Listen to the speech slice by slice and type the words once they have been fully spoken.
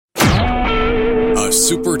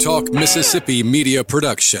SuperTalk Mississippi media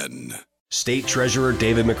production. State Treasurer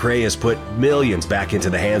David McRae has put millions back into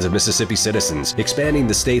the hands of Mississippi citizens, expanding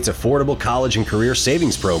the state's affordable college and career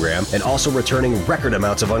savings program and also returning record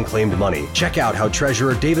amounts of unclaimed money. Check out how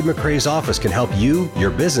Treasurer David McRae's office can help you, your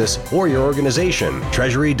business, or your organization.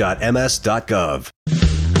 Treasury.ms.gov.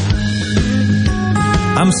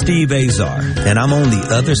 I'm Steve Azar, and I'm on the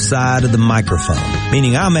other side of the microphone,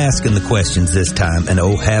 meaning I'm asking the questions this time, and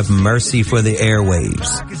oh, have mercy for the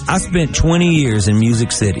airwaves. I spent 20 years in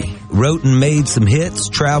Music City, wrote and made some hits,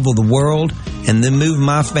 traveled the world, and then moved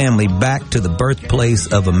my family back to the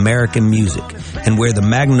birthplace of American music and where the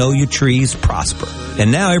magnolia trees prosper.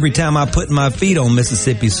 And now every time I put my feet on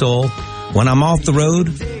Mississippi soil, when I'm off the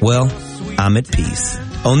road, well, I'm at peace.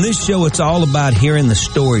 On this show, it's all about hearing the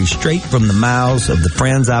stories straight from the mouths of the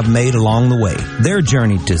friends I've made along the way, their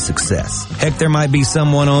journey to success. Heck, there might be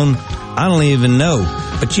someone on I don't even know,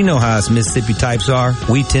 but you know how us Mississippi types are.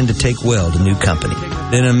 We tend to take well to new company.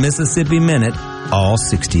 In a Mississippi Minute, all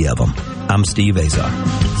 60 of them. I'm Steve Azar.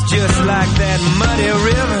 It's just like that muddy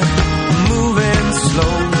river, moving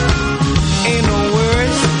slow. Ain't no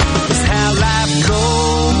worries, it's how life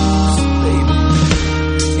goes,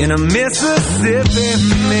 baby. In a Mississippi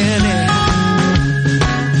Minute.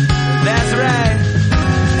 That's right.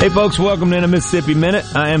 Hey folks, welcome to In a Mississippi Minute.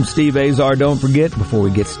 I am Steve Azar. Don't forget, before we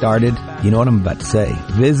get started, you know what I'm about to say.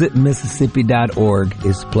 Visit Mississippi.org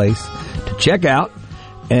is the place to check out.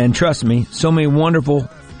 And trust me, so many wonderful,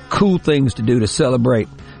 cool things to do to celebrate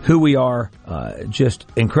who we are. Just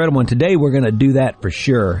incredible. And today we're going to do that for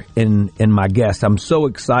sure in my guest. I'm so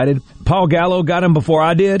excited. Paul Gallo got him before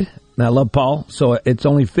I did. And I love Paul, so it's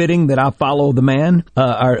only fitting that I follow the man,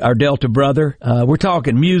 our Delta brother. We're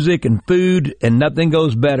talking music and food, and nothing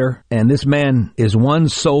goes better. And this man is one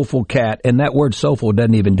soulful cat, and that word soulful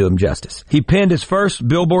doesn't even do him justice. He penned his first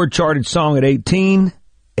Billboard charted song at 18,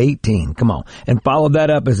 come on, and followed that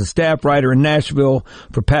up as a staff writer in Nashville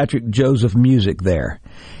for Patrick Joseph Music there.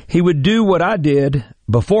 He would do what I did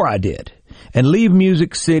before I did, and leave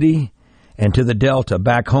Music City and to the Delta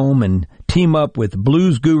back home and team up with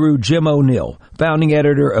blues guru Jim O'Neill, founding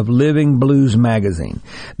editor of Living Blues magazine.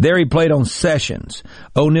 There he played on sessions.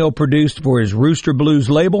 O'Neill produced for his Rooster Blues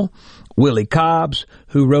label. Willie Cobbs,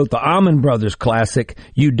 who wrote the Allman Brothers classic,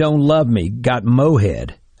 You Don't Love Me, got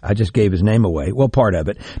Mohead, I just gave his name away, well, part of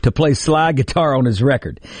it, to play slide guitar on his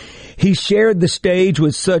record. He shared the stage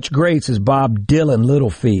with such greats as Bob Dylan, Little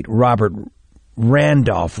Feat, Robert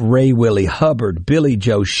Randolph, Ray Willie Hubbard, Billy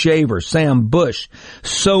Joe Shaver, Sam Bush,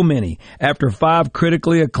 so many. After 5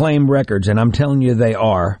 critically acclaimed records, and I'm telling you they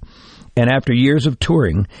are, and after years of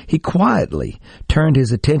touring, he quietly turned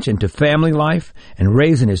his attention to family life and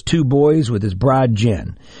raising his 2 boys with his bride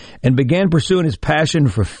Jen, and began pursuing his passion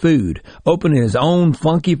for food, opening his own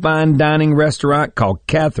funky fine dining restaurant called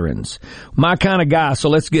Catherine's. My kind of guy, so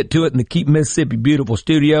let's get to it in the Keep Mississippi Beautiful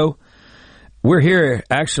studio. We're here,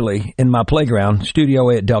 actually, in my playground,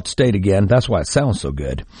 Studio A at Delta State again. That's why it sounds so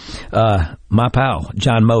good. My pal,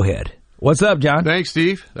 John Mohead. What's up, John? Thanks,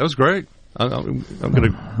 Steve. That was great. I'm going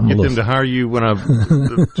to get them to hire you when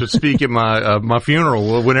to speak at my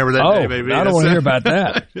funeral, whenever that day may be. I don't want to hear about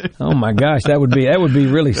that. Oh my gosh, that would be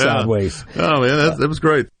really sideways. Oh man, that was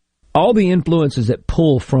great. All the influences that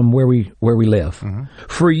pull from where we live. Mm-hmm.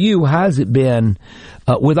 For you, how has it been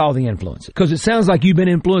with all the influences? Because it sounds like you've been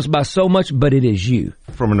influenced by so much, but it is you.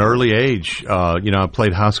 From an early age, I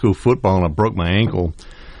played high school football and I broke my ankle,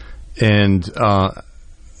 and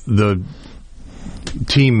the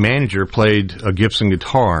team manager played a Gibson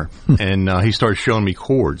guitar, and he started showing me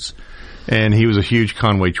chords. And he was a huge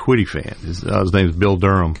Conway Twitty fan. His name is Bill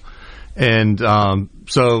Durham. And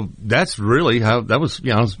so that's really how that was.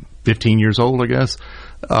 I was 15 years old, I guess.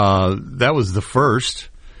 That was the first.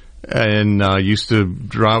 And I used to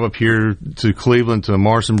drive up here to Cleveland to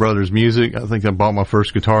Morrison Brothers Music. I think I bought my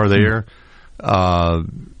first guitar there.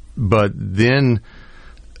 But then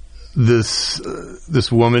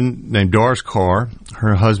this woman named Doris Carr,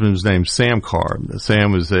 her husband's named Sam Carr.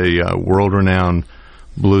 Sam was a world-renowned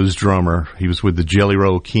blues drummer. He was with the Jelly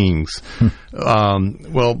Roll Kings.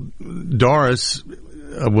 Well, Doris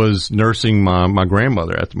was nursing my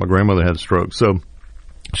grandmother after my grandmother had a stroke. So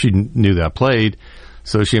she knew that I played.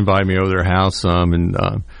 So she invited me over to their house, and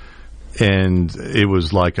it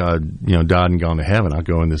was like I, died and gone to heaven. I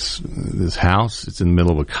go in this house. It's in the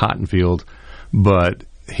middle of a cotton field, but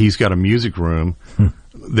he's got a music room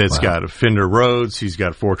that's got a Fender Rhodes. He's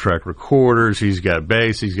got 4-track recorders. He's got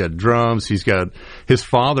bass. He's got drums. His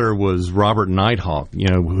father was Robert Nighthawk,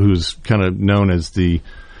 who's kind of known as the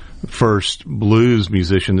first blues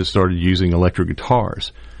musician that started using electric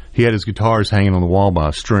guitars. He had his guitars hanging on the wall by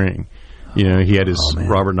a string. You know, he had his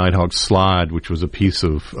Robert Nighthawk slide, which was a piece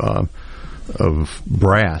of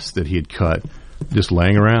brass that he had cut, just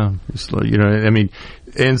laying around. Just, you know, I mean,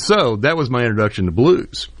 and so that was my introduction to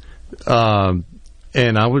blues. And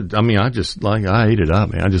I ate it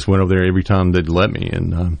up, man. I just went over there every time they'd let me,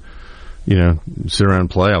 and you know, sit around and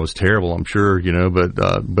play. I was terrible, I'm sure, you know,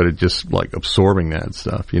 but it just like absorbing that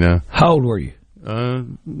stuff, you know. How old were you?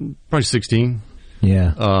 Probably 16.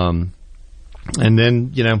 Yeah. And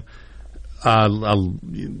then, you know, I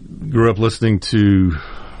grew up listening to,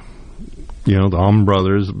 you know, the Allman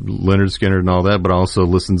Brothers, Leonard Skinner and all that, but I also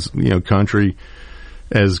listened, you know, country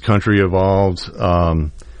as country evolved.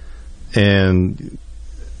 And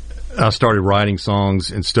I started writing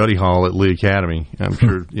songs in study hall at Lee Academy. I'm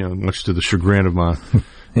sure, you know, much to the chagrin of my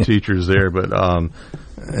teachers there, but,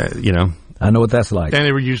 you know. I know what that's like. And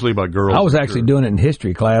they were usually about girls. I was actually doing it in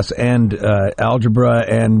history class and algebra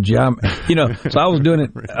and geometry. You know, so I was doing it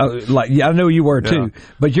I know you were too. Yeah.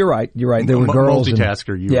 But you're right. You're right. There were girls.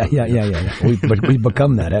 Multitasker. We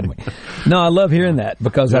become that, haven't we? No, I love hearing that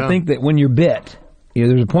because I think that when you're bit, you know,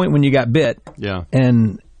 there's a point when you got bit. Yeah.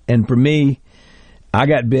 And for me, I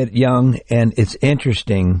got bit young, and it's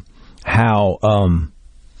interesting how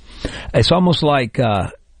it's almost like.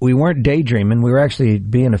 We weren't daydreaming. We were actually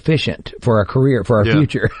being efficient for our career, for our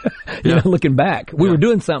future. You know, looking back, we were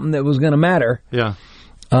doing something that was going to matter. Yeah.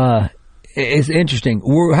 It's interesting.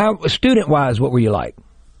 How student-wise, what were you like?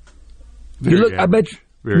 Very I bet you,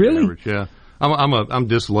 very really? average, yeah. I'm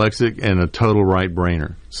dyslexic and a total right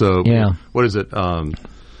brainer. So what is it?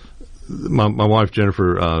 My wife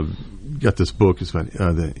Jennifer got this book. It's about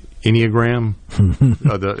the Enneagram.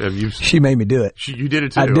 She made me do it. You did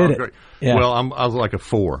it too. I did it. Great. Yeah. Well, I was like a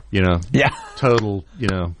 4, you know. Yeah. Total, you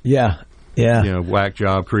know. Yeah. Yeah. You know, whack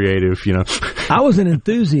job, creative, you know. I was an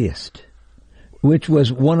enthusiast, which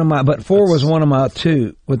was one of my, but 4 was one of my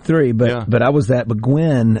 2 with 3, but I was that. But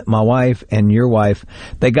Gwen, my wife, and your wife,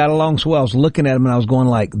 they got along so well. I was looking at them and I was going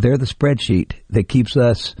like, they're the spreadsheet that keeps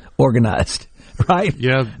us organized. Right?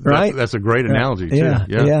 Yeah. Right? That's a great analogy, too.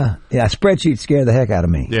 Yeah. Spreadsheets scare the heck out of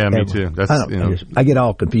me. Yeah, me too. That's, I get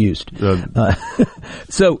all confused.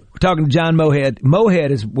 So, talking to John Mohead. Mohead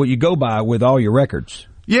is what you go by with all your records.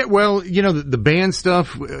 Yeah, well, you know, the band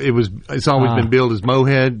stuff, it's always been billed as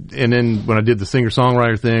Mohead. And then when I did the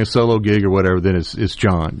singer-songwriter thing, solo gig or whatever, then it's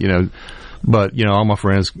John, you know. But, you know, all my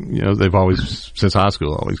friends, you know, they've always, since high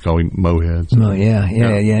school, always called me Mohead. So, oh, yeah.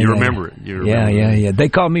 You remember it. Yeah. They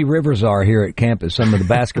call me River Czar here at campus, some of the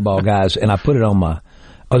basketball guys, and I put it on my,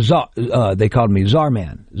 they called me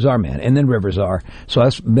Czarman, and then River Czar. So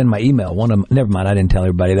that's been my email. Never mind, I didn't tell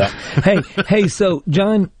everybody that. Hey, so,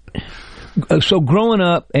 John, so growing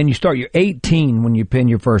up, and you're 18 when you pen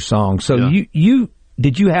your first song. So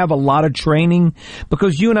did you have a lot of training?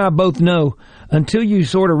 Because you and I both know, until you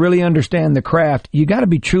sort of really understand the craft, you got to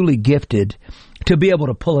be truly gifted to be able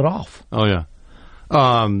to pull it off. Oh, yeah.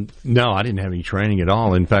 No, I didn't have any training at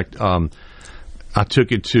all. In fact, I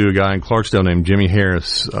took it to a guy in Clarksdale named Jimmy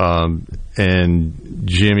Harris, and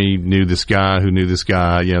Jimmy knew this guy who knew this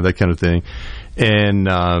guy, you know, that kind of thing, and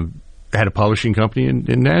had a publishing company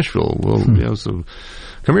in Nashville. Well, you know, so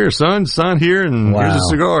come here, son, sign here, and here's a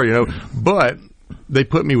cigar, you know. But they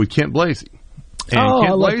put me with Kent Blasey. And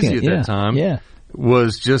Kent Blasey at that time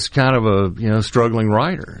was just kind of a struggling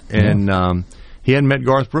writer, and he hadn't met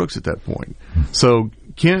Garth Brooks at that point. So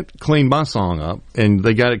Kent cleaned my song up, and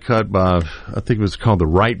they got it cut by, I think it was called the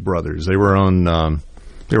Wright Brothers. They were on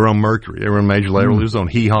Mercury. They were on major label. It was on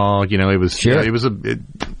Hee Haw. You know, it was it was a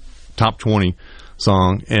top 20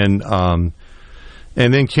 song, and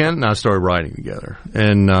then Kent and I started writing together,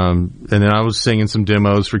 and then I was singing some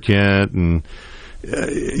demos for Kent, and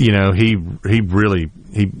you know, he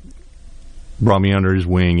brought me under his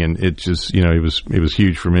wing, and it just, you know, it was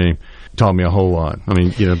huge for me. It taught me a whole lot. I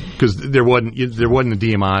mean, you know, because there wasn't a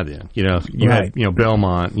DMI then. You know, you had, you know,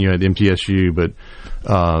 Belmont, you had MTSU, but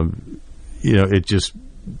you know, it just,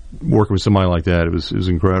 working with somebody like that, it was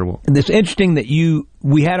incredible. And it's interesting that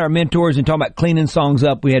we had our mentors and talking about cleaning songs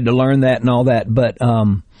up. We had to learn that and all that, but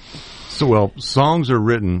songs are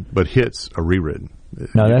written, but hits are rewritten.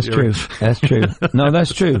 No, that's true. That's true. No,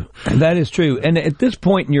 that's true. That is true. And at this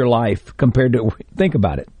point in your life, compared to, think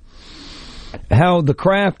about it, how the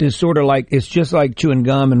craft is sort of like, it's just like chewing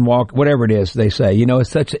gum and whatever it is they say. You know, it's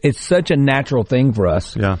such a natural thing for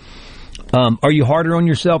us. Yeah. Are you harder on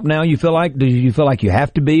yourself now, you feel like? Do you feel like you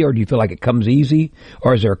have to be, or do you feel like it comes easy?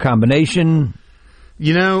 Or is there a combination?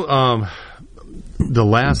 You know, the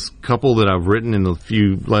last couple that I've written in the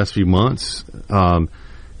last few months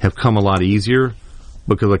have come a lot easier,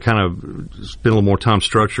 because I kind of spent a little more time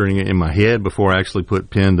structuring it in my head before I actually put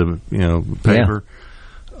pen to, you know, paper.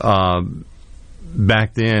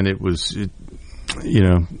 back then it was,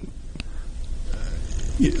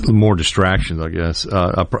 more distractions, I guess.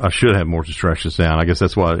 I should have more distractions down. I guess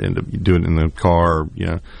that's why I ended up doing it in the car,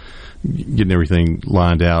 getting everything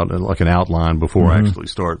lined out, like an outline before I actually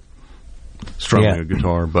start strumming a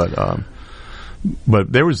guitar.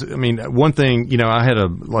 But there was, one thing, I had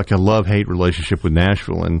a love-hate relationship with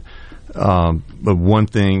Nashville, and but one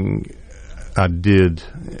thing I did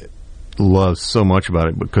love so much about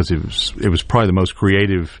it, because it was probably the most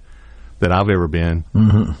creative that I've ever been.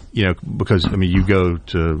 Because you go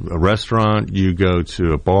to a restaurant, you go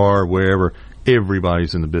to a bar, wherever,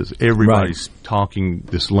 everybody's in the business. Everybody's talking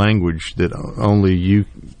this language that only you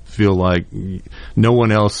feel like no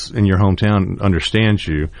one else in your hometown understands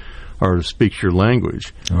you or speaks your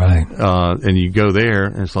language. Right. And you go there,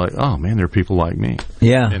 and it's like, oh, man, there are people like me.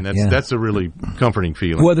 Yeah. And that's a really comforting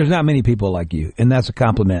feeling. Well, there's not many people like you, and that's a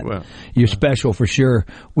compliment. Well, you're special for sure.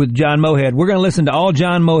 With John Mohead, we're going to listen to all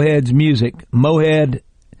John Mohead's music. Mohead,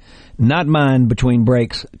 not mine, between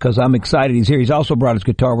breaks, because I'm excited he's here. He's also brought his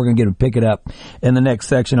guitar. We're going to get him pick it up in the next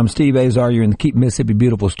section. I'm Steve Azar. You're in the Keep Mississippi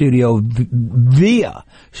Beautiful studio via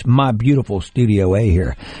my beautiful Studio A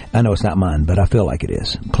here. I know it's not mine, but I feel like it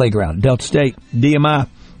is. Playground, Delta State, DMI.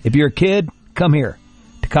 If you're a kid, come here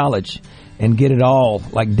to college and get it all,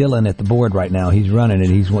 like Dylan at the board right now. He's running it.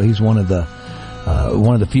 He's one of the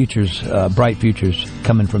futures, bright futures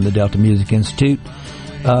coming from the Delta Music Institute.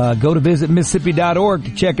 Go to visitmississippi.org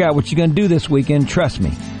to check out what you're going to do this weekend. Trust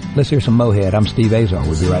me. Let's hear some Mohead. I'm Steve Azar.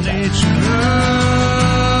 We'll be right back.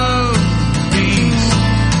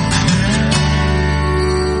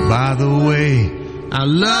 By the way, I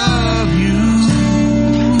love you.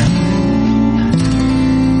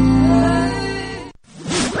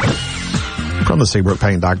 From the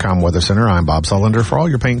SeabrookPaint.com Weather Center, I'm Bob Sullender. For all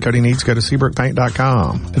your paint coating needs, go to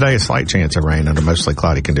SeabrookPaint.com. Today, a slight chance of rain under mostly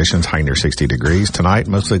cloudy conditions, high near 60 degrees. Tonight,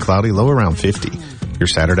 mostly cloudy, low around 50. Your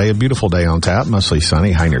Saturday, a beautiful day on tap, mostly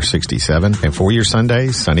sunny, high near 67. And for your Sunday,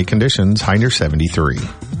 sunny conditions, high near 73.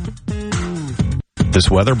 This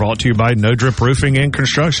weather brought to you by No Drip Roofing and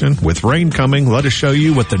Construction. With rain coming, let us show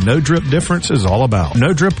you what the No Drip difference is all about.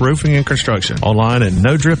 No Drip Roofing and Construction. Online at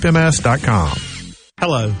NoDripMS.com.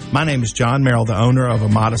 Hello, my name is John Merrill, the owner of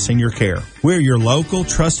Amada Senior Care. We're your local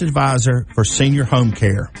trusted advisor for senior home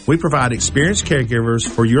care. We provide experienced caregivers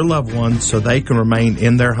for your loved ones so they can remain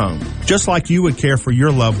in their home. Just like you would care for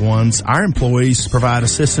your loved ones, our employees provide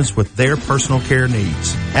assistance with their personal care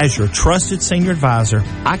needs. As your trusted senior advisor,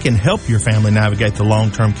 I can help your family navigate the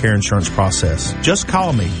long-term care insurance process. Just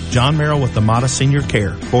call me, John Merrill with Amada Senior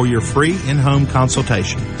Care, for your free in-home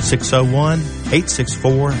consultation.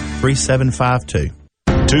 601-864-3752.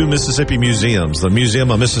 Two Mississippi museums, the Museum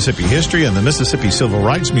of Mississippi History and the Mississippi Civil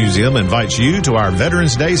Rights Museum, invites you to our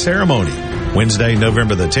Veterans Day ceremony, Wednesday,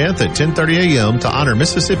 November the 10th at 10:30 a.m. to honor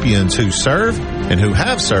Mississippians who serve and who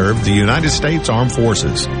have served the United States Armed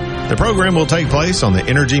Forces. The program will take place on the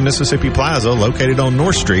Energy Mississippi Plaza located on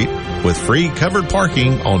North Street with free covered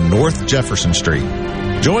parking on North Jefferson Street.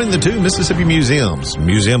 Join the two Mississippi museums,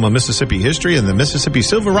 Museum of Mississippi History and the Mississippi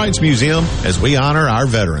Civil Rights Museum, as we honor our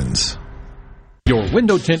veterans. Your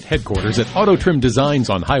window tint headquarters at Auto Trim Designs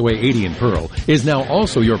on Highway 80 in Pearl is now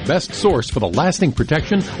also your best source for the lasting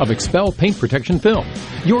protection of Expel paint protection film.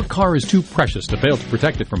 Your car is too precious to fail to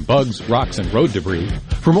protect it from bugs, rocks, and road debris.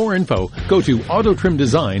 For more info, go to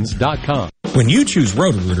autotrimdesigns.com. When you choose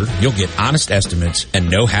Roto-Rooter, you'll get honest estimates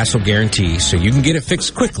and no hassle guarantees, so you can get it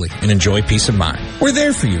fixed quickly and enjoy peace of mind. We're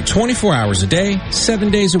there for you 24 hours a day,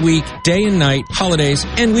 7 days a week, day and night, holidays,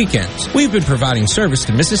 and weekends. We've been providing service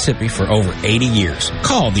to Mississippi for over 80 years.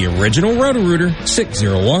 Call the original Roto-Rooter,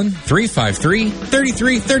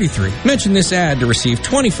 601-353-3333. Mention this ad to receive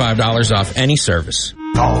 $25 off any service.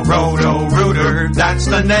 Call Roto-Rooter, that's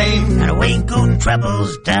the name. Now ain't good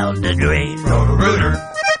troubles down the drain. Roto-Rooter.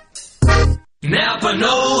 Napa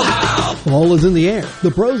know-how. Fall is in the air.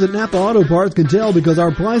 The pros at Napa Auto Parts can tell because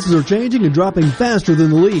our prices are changing and dropping faster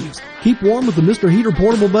than the leaves. Keep warm with the Mr. Heater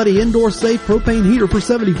Portable Buddy Indoor Safe Propane Heater for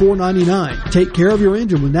 $74.99. Take care of your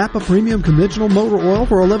engine with Napa Premium Conventional Motor Oil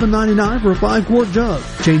for $11.99 for a 5-quart jug.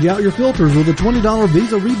 Change out your filters with a $20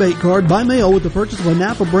 Visa rebate card by mail with the purchase of a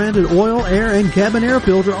Napa branded oil, air, and cabin air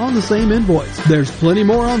filter on the same invoice. There's plenty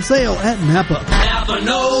more on sale at Napa. Napa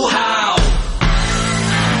know-how.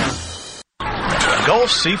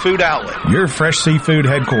 Gulf Seafood Outlet, your fresh seafood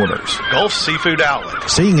headquarters. Gulf Seafood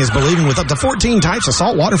Outlet. Seeing is believing with up to 14 types of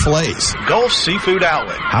saltwater fillets. Gulf Seafood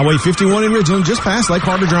Outlet. Highway 51 in Ridgeland, just past Lake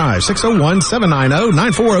Harbor Drive,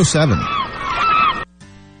 601-790-9407.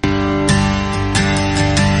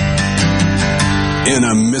 in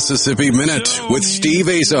a Mississippi Minute with Steve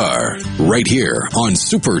Azar, right here on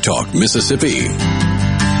Super Talk Mississippi.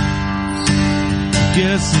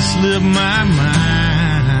 Guess it slipped my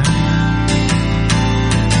mind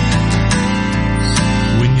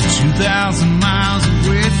when you're 2,000 miles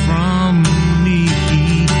away from me.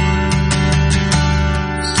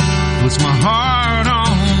 Puts my heart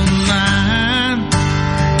on the line.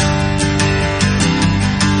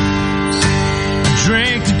 I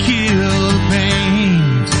drink to kill the pain.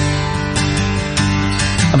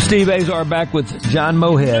 I'm Steve Azar, back with John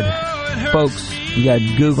Mohead. Folks, you got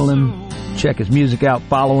to Google him. Check his music out.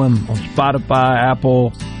 Follow him on Spotify,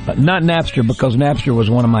 Apple. Not Napster, because Napster was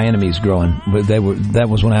one of my enemies growing. But that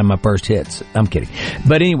was when I had my first hits. I'm kidding.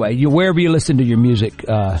 But anyway, wherever you listen to your music,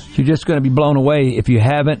 you're just going to be blown away if you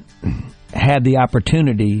haven't had the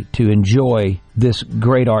opportunity to enjoy this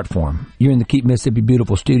great art form. You're in the Keep Mississippi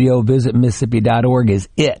Beautiful studio. Visit Mississippi.org is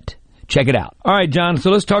it. Check it out. All right, John, so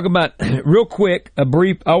let's talk about, real quick, a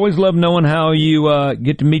brief. I always love knowing how you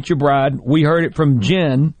get to meet your bride. We heard it from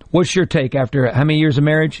Jen. What's your take after how many years of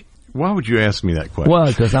marriage? Why would you ask me that question? Well,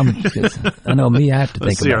 because I know me, I have to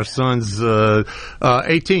think about it. Our son's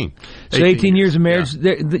 18. So 18 years of marriage.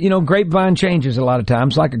 Yeah. Grapevine changes a lot of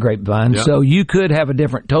times, like a grapevine. Yeah. So you could have a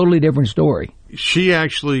totally different story.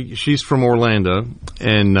 She's from Orlando,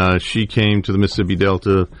 and she came to the Mississippi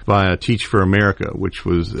Delta via Teach for America, which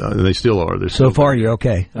was, they still are. So far, you're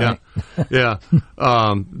okay. Yeah. Yeah.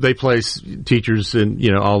 They place teachers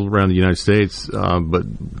in, all around the United States, but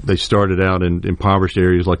they started out in impoverished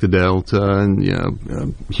areas like the Delta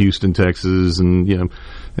and, Houston, Texas, and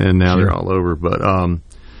now they're all over. But,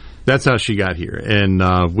 that's how she got here. And,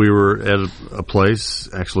 we were at a place,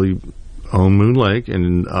 actually, on Moon Lake,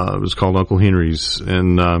 and it was called Uncle Henry's,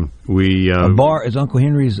 and we a bar is Uncle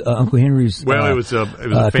Henry's. Well, it was a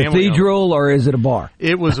family cathedral, or is it a bar?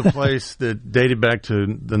 It was a place that dated back to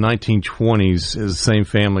the 1920s. The same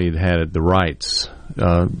family had it, the Wrights,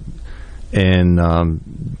 and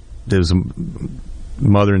there was a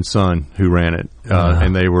mother and son who ran it,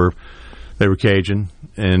 and they were Cajun,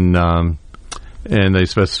 and they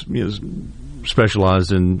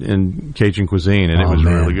specialized in Cajun cuisine, and it was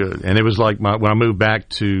really good. And it was like when I moved back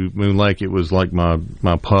to Moon Lake, it was like my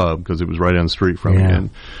pub, because it was right down the street from me.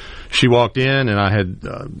 And she walked in, and I had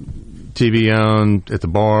TV on at the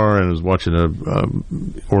bar, and I was watching a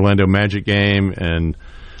Orlando Magic game, and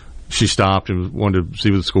she stopped and wanted to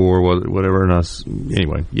see what the score was, whatever. And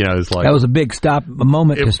anyway, it's like that was a big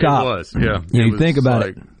moment to stop. It was, yeah. You think about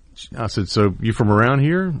it. I said, "So you from around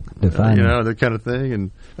here?" That kind of thing,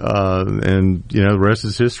 and the rest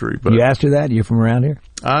is history. But you asked her that? You're from around here?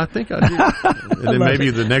 I think I did. And then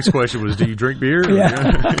maybe the next question was, "Do you drink beer?"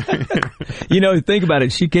 Yeah. Think about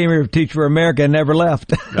it. She came here to Teach for America and never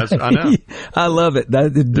left. I know. I love it.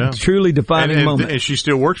 That's a truly defining moment. And she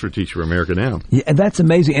still works for Teach for America now. Yeah, and that's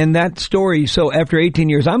amazing. And that story. So after 18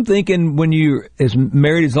 years, I'm thinking when you is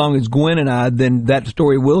married as long as Gwen and I, then that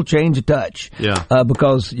story will change a touch. Yeah.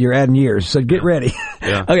 Because you're adding years. So get ready.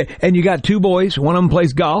 Yeah. Okay. And you got two boys. One of them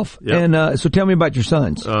plays golf. Yep. And so tell me about your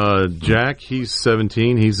sons. Jack, he's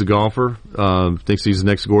 17. He's a golfer. Thinks he's the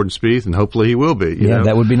next Gordon Spieth, and hopefully he will be.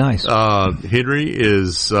 That would be nice. Henry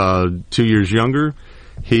is 2 years younger.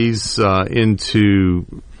 He's into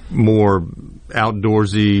more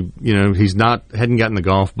outdoorsy. Hadn't gotten the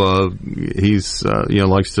golf bug. He's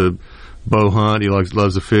likes to bow hunt. He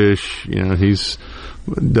loves to fish. He's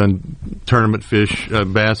done tournament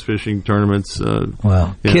bass fishing tournaments.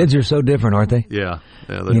 Wow, kids are so different, aren't they? Yeah,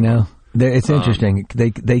 it's interesting.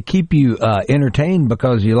 They keep you entertained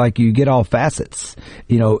because you get all facets.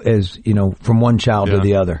 From one child to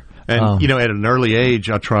the other. And at an early age,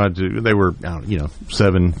 I tried to. They were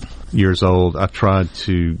 7 years old. I tried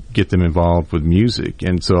to get them involved with music,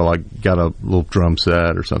 and so I got a little drum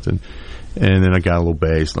set or something, and then I got a little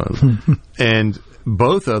bass, and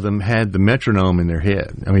both of them had the metronome in their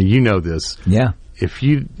head. I mean, you know this. Yeah. If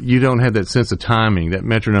you don't have that sense of timing, that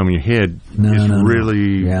metronome in your head is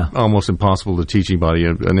really almost impossible to teach anybody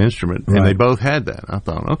an instrument. Right. And they both had that. I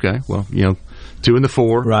thought, okay, well, 2 and the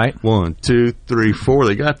 4. Right. 1, 2, 3, 4.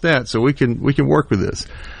 They got that, so we can work with this.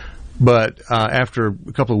 But after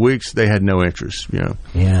a couple of weeks, they had no interest.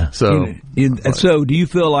 Yeah. So so do you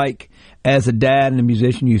feel like, as a dad and a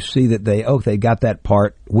musician, you see that they got that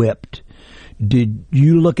part whipped? Did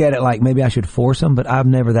you look at it like, maybe I should force them, but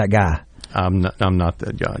I'm never that guy? I'm not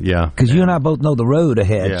that guy. Yeah, because you and I both know the road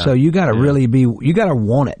ahead. So you got to really you got to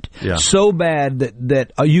want it so bad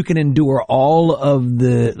that you can endure all of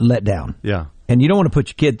the letdown. Yeah, and you don't want to put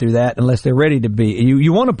your kid through that unless they're ready to be.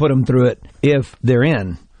 You want to put them through it if they're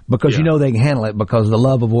in, because you know they can handle it, because the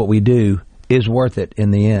love of what we do is worth it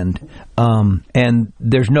in the end. And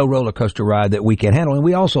there's no roller coaster ride that we can handle. And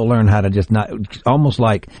we also learn how to just not, almost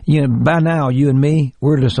like, by now, you and me,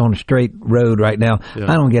 we're just on a straight road right now.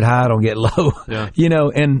 Yeah. I don't get high, I don't get low. Yeah.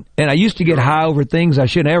 And I used to get high over things I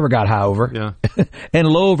shouldn't have ever got high over. Yeah. And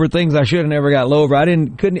low over things I should have never got low over. I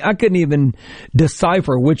couldn't even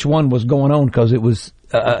decipher which one was going on because it was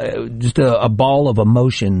just a ball of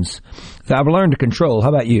emotions that I've learned to control. How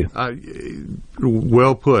about you?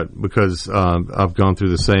 Well put, because I've gone through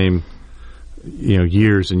the same,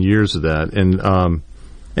 years and years of that,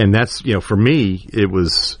 and that's for me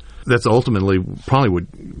that's ultimately probably what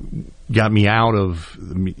got me out of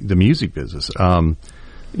the music business.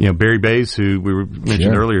 Barry Bays, who we were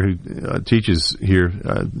mentioned earlier, who teaches here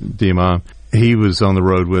at DMI, he was on the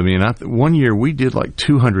road with me, and one year we did like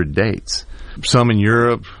 200 dates. Some in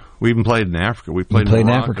Europe. We even played in Africa. We played in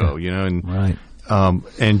Morocco, right.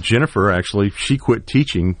 And Jennifer, actually, she quit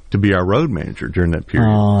teaching to be our road manager during that period.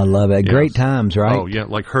 Oh, I love it. Great times, right? Oh, yeah,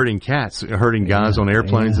 like herding cats, herding guys on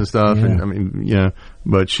airplanes and stuff. Yeah. And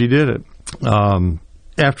but she did it.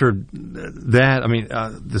 After that,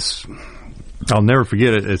 I'll never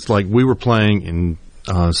forget it. It's like we were playing in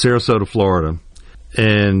Sarasota, Florida.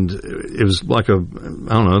 And it was like a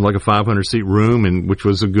 500-seat room, and which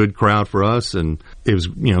was a good crowd for us. And it was,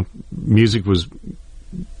 music was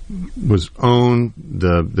on,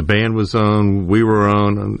 the band was on, we were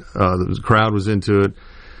on, the crowd was into it.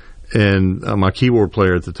 And my keyboard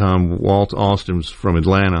player at the time, Walt Austin, was from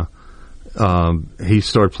Atlanta. He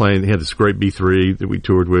started playing. He had this great B3 that we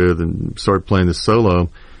toured with, and started playing this solo.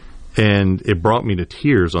 And it brought me to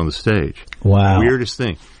tears on the stage. Wow. Weirdest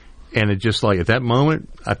thing. And it just at that moment,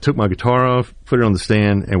 I took my guitar off, put it on the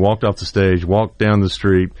stand, and walked off the stage, walked down the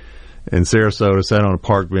street in Sarasota, sat on a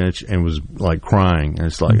park bench, and was crying. And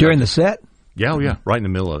it's like during the set? Yeah, right in the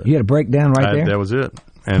middle of it. You had a breakdown there? That was it.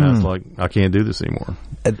 And I was like, I can't do this anymore.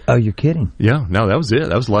 Oh, you're kidding? Yeah, no, that was it.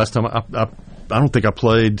 That was the last time I don't think I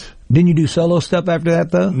played. Didn't you do solo stuff after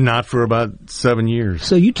that, though? Not for about 7 years.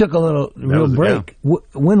 So you took a real break. Yeah.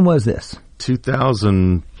 When was this?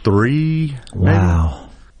 2003. Wow. Maybe.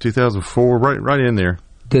 2004, right in there.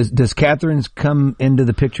 Does Catherine's come into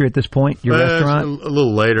the picture at this point? Your restaurant? A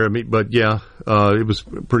little later, but yeah, it was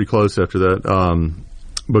pretty close after that.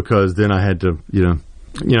 Because then I had to,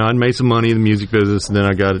 I'd made some money in the music business, and then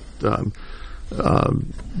I got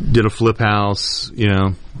did a flip house,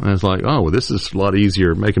 and I was like, oh, well, this is a lot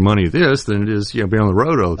easier making money at this than it is, being on the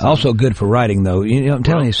road all the time. Also good for writing, though. I'm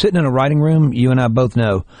telling you, sitting in a writing room, you and I both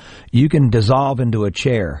know, you can dissolve into a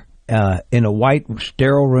chair. In a white,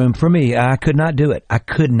 sterile room. For me, I could not do it. I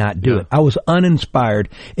could not do it. I was uninspired.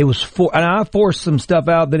 It was and I forced some stuff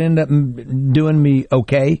out that ended up doing me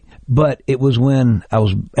okay, but it was when I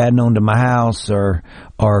was adding on to my house or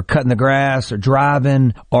cutting the grass or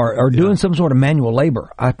driving or doing some sort of manual labor.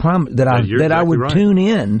 I promise that I would tune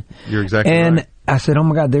in. You're exactly right. And I said, oh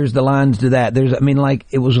my God, there's the lines to that.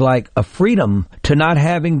 It was like a freedom to not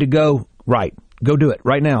having to go right. Go do it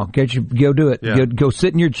right now. Go do it. Yeah. Go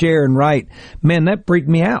sit in your chair and write. Man, that freaked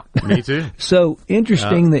me out. Me too. So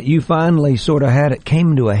interesting that you finally sort of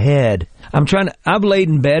came to a head. I've laid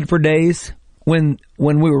in bed for days when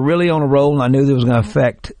we were really on a roll, and I knew that was going to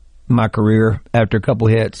affect my career after a couple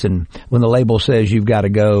hits. And when the label says you've got to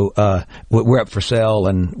go, we're up for sale,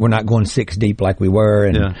 and we're not going 6 deep like we were.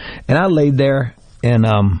 And I laid there, and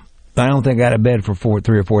I don't think I got out of bed for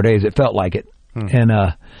 3 or 4 days. It felt like it,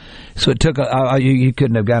 and so it took you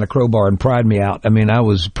couldn't have got a crowbar and pried me out. I mean, I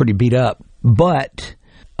was pretty beat up, but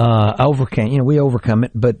I overcame. We overcome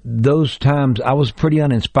it. But those times, I was pretty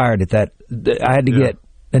uninspired at that. I had to get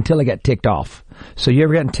until I got ticked off. So you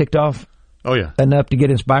ever gotten ticked off? Oh yeah, enough to get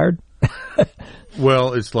inspired.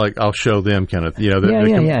 Well, it's like I'll show them kind of. Yeah.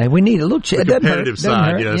 We need a little the competitive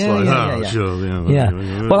side. Yeah, it's I'll show them. Yeah.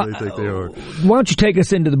 Well, why don't you take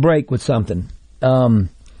us into the break with something?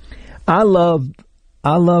 I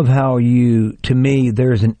love how to me,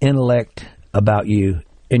 there's an intellect about you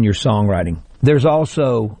in your songwriting. There's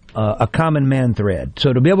also a common man thread.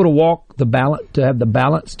 So to be able to walk the balance, to have the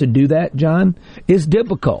balance to do that, John, is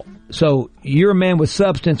difficult. So you're a man with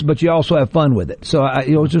substance, but you also have fun with it. So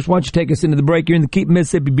just why don't you take us into the break? You're in the Keep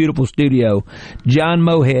Mississippi Beautiful studio. John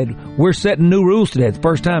Mohead. We're setting new rules today. It's the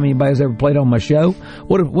first time anybody's ever played on my show.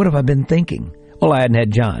 What have I been thinking? Well, I hadn't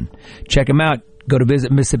had John. Check him out. Go to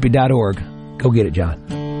visitmississippi.org. Go get it, John.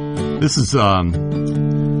 This is,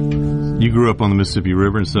 you grew up on the Mississippi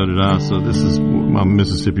River, and so did I, so this is my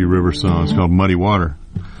Mississippi River song. It's called Muddy Water.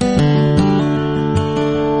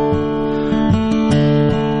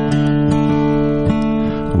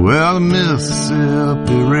 Well, the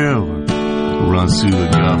Mississippi River runs through the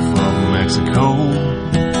Gulf of Mexico.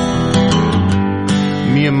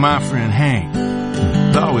 Me and my friend Hank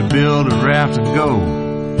thought we'd build a raft and go.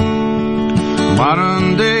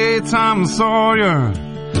 Modern day Tom Sawyer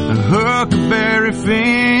and Huckleberry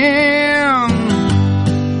Finn.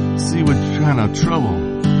 See what kind of trouble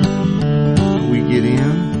we get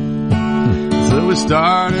in. So we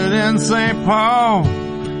started in St. Paul,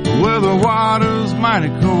 where the water's mighty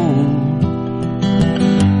cold.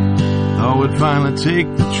 Thought we'd finally take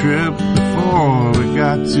the trip before we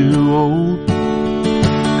got too old.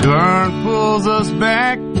 Current pulls us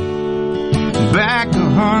back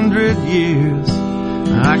 100 years.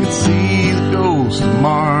 I can see the ghost of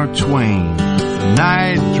Mark Twain. The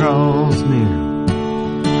night draws near.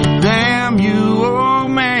 Damn you,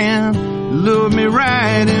 old man, lured me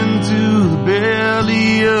right into the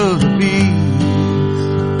belly of the beast.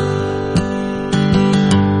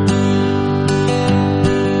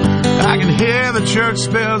 I can hear the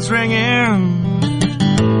church bells ringing,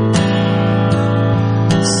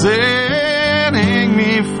 setting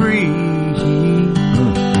me free.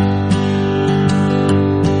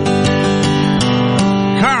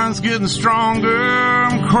 Current's getting stronger,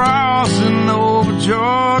 I'm crossing over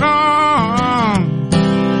Jordan.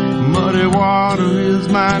 Muddy water is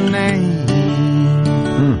my name.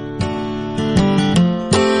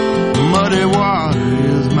 Muddy water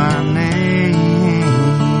is my name.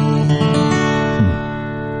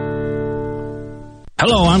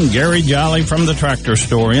 Hello, I'm Gary Jolly from the Tractor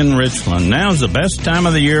Store in Richland. Now's the best time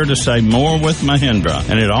of the year to save more with Mahindra,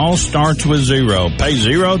 and it all starts with zero. Pay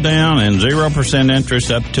zero down and 0%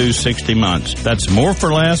 interest up to 60 months. That's more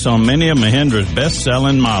for less on many of Mahindra's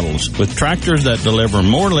best-selling models, with tractors that deliver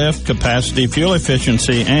more lift, capacity, fuel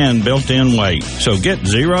efficiency, and built-in weight. So get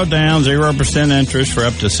zero down, 0% interest for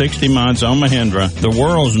up to 60 months on Mahindra, the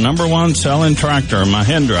world's #1 selling tractor,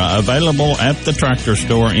 Mahindra, available at the Tractor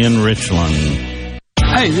Store in Richland.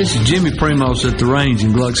 Hey, this is Jimmy Primos at the range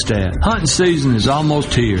in Gluckstadt. Hunting season is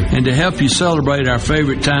almost here, and to help you celebrate our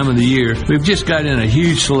favorite time of the year, we've just got in a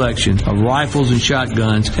huge selection of rifles and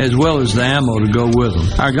shotguns, as well as the ammo to go with them.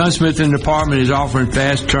 Our gunsmithing department is offering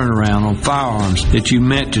fast turnaround on firearms that you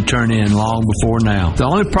meant to turn in long before now. The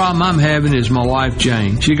only problem I'm having is my wife,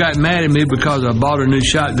 Jane. She got mad at me because I bought a new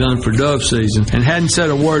shotgun for dove season and hadn't said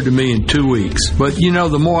a word to me in 2 weeks. But, you know,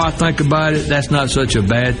 the more I think about it, that's not such a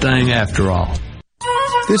bad thing after all.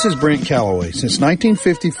 This is Brent Calloway. Since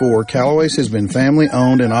 1954, Calloway's has been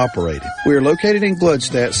family-owned and operated. We are located in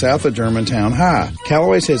Gluckstadt, south of Germantown High.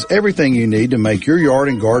 Calloway's has everything you need to make your yard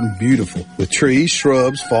and garden beautiful, with trees,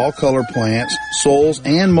 shrubs, fall color plants, soils,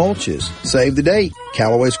 and mulches. Save the date.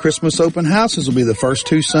 Callaway's Christmas open houses will be the first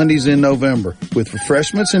 2 Sundays in November, with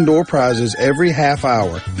refreshments and door prizes every half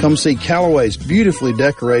hour. Come see Callaway's beautifully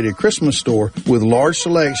decorated Christmas store with large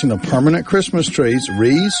selection of permanent Christmas trees,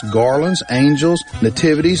 wreaths, garlands, angels,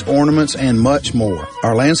 nativities, ornaments, and much more.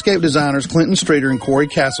 Our landscape designers Clinton Streeter and Corey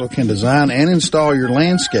Castle can design and install your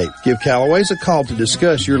landscape. Give Callaway's a call to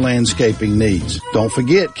discuss your landscaping needs. Don't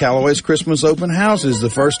forget, Callaway's Christmas open house is the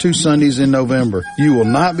first 2 Sundays in November. You will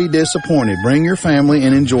not be disappointed. Bring your family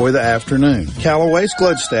and enjoy the afternoon. Callaway's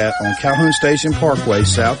Gluckstadt on Calhoun Station Parkway,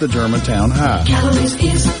 south of Germantown High. Callaway's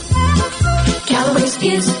is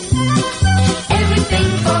everything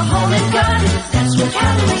for home and garden. That's what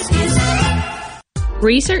Callaway's is.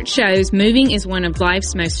 Research shows moving is one of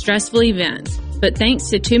life's most stressful events, but thanks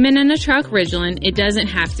to 2 Men and a Truck Ridgeland, it doesn't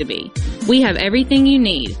have to be. We have everything you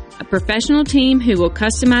need. A professional team who will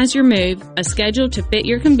customize your move, a schedule to fit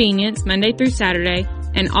your convenience Monday through Saturday,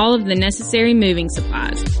 and all of the necessary moving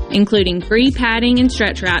supplies, including free padding and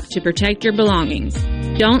stretch wrap to protect your belongings.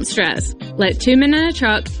 Don't stress. Let 2 Men and a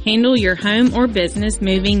Truck handle your home or business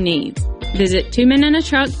moving needs. Visit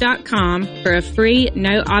 2menandatruck.com for a free,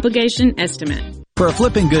 no-obligation estimate. For a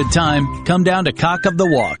flipping good time, come down to Cock of the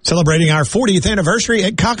Walk. Celebrating our 40th anniversary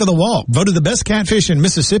at Cock of the Walk. Voted the best catfish in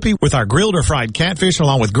Mississippi with our grilled or fried catfish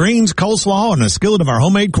along with greens, coleslaw, and a skillet of our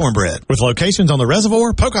homemade cornbread. With locations on the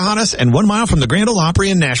Reservoir, Pocahontas, and 1 mile from the Grand Ole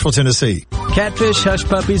Opry in Nashville, Tennessee. Catfish, hush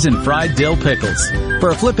puppies, and fried dill pickles.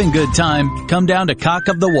 For a flipping good time, come down to Cock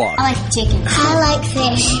of the Walk. I like chicken. I like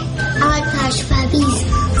fish. I like hush puppies.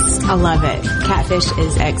 I love it. Catfish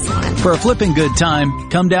is excellent. For a flipping good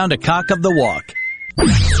time, come down to Cock of the Walk.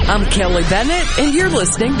 I'm Kelly Bennett, and you're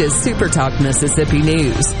listening to Super Talk Mississippi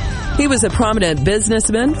News. He was a prominent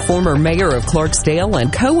businessman, former mayor of Clarksdale, and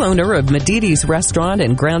co-owner of Medidi's Restaurant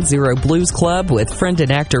and Ground Zero Blues Club with friend and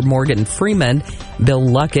actor Morgan Freeman. Bill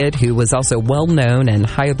Luckett, who was also well-known and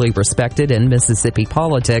highly respected in Mississippi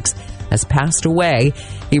politics, has passed away.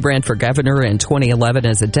 He ran for governor in 2011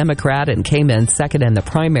 as a Democrat and came in second in the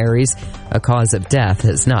primaries. A cause of death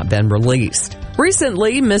has not been released.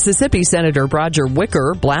 Recently, Mississippi Senator Roger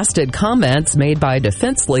Wicker blasted comments made by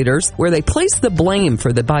defense leaders where they placed the blame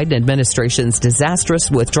for the Biden administration's disastrous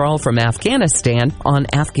withdrawal from Afghanistan on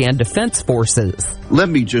Afghan defense forces. Let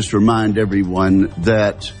me just remind everyone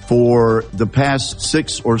that for the past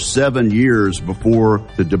 6 or 7 years before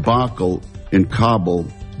the debacle in Kabul,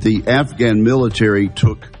 the Afghan military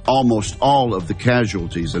took almost all of the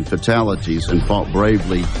casualties and fatalities and fought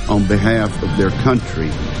bravely on behalf of their country.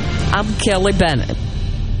 I'm Kelly Bennett.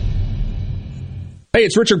 Hey,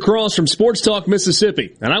 it's Richard Cross from Sports Talk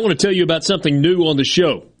Mississippi, and I want to tell you about something new on the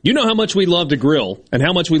show. You know how much we love to grill and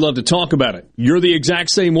how much we love to talk about it. You're the exact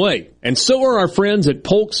same way, and so are our friends at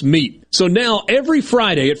Polk's Meat. So now, every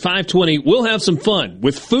Friday at 5:20, we'll have some fun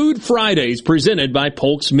with Food Fridays presented by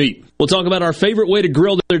Polk's Meat. We'll talk about our favorite way to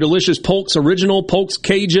grill their delicious Polk's Original, Polk's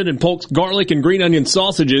Cajun, and Polk's Garlic and Green Onion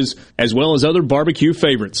sausages, as well as other barbecue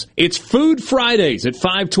favorites. It's Food Fridays at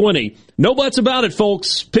 5:20. No buts about it,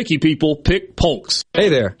 folks. Picky people pick Polk's. Hey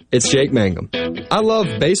there, it's Jake Mangum. I love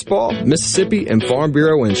baseball, Mississippi, and Farm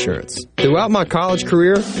Bureau insurance. Throughout my college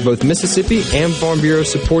career, both Mississippi and Farm Bureau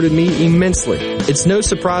supported me immensely. It's no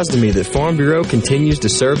surprise to me that Farm Bureau continues to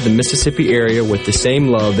serve the Mississippi area with the same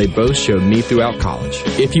love they both showed me throughout college.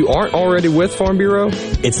 If you aren't already with Farm Bureau,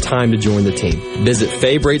 it's time to join the team. Visit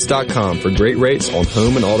favrates.com for great rates on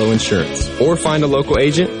home and auto insurance, or find a local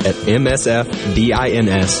agent at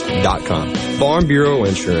msfbins.com. Farm Bureau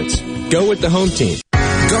Insurance. Go with the home team.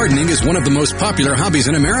 Gardening is one of the most popular hobbies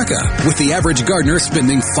in America, with the average gardener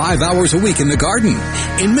spending 5 hours a week in the garden.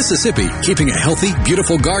 In Mississippi, keeping a healthy,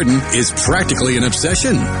 beautiful garden is practically an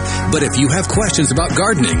obsession. But if you have questions about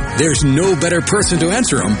gardening, there's no better person to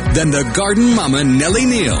answer them than the garden mama, Nellie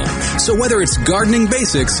Neal. So whether it's gardening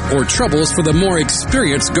basics or troubles for the more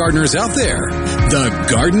experienced gardeners out there, the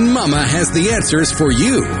Garden Mama has the answers for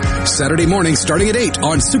you. Saturday morning starting at 8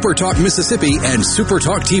 on Super Talk Mississippi and Super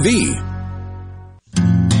Talk TV.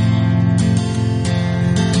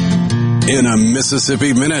 In a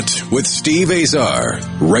Mississippi Minute with Steve Azar,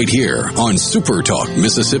 right here on Super Talk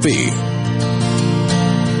Mississippi.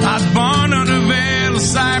 I was born under a veil of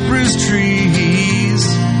cypress trees,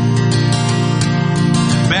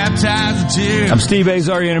 baptized in tears. I'm Steve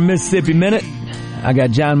Azar in a Mississippi Minute. I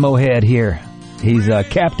got John Mohead here. He's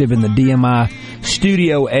captive in the DMI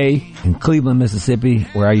Studio A in Cleveland, Mississippi,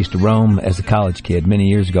 where I used to roam as a college kid many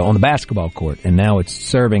years ago on the basketball court, and now it's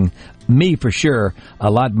serving me for sure a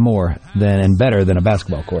lot more than and better than a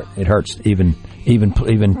basketball court. It hurts even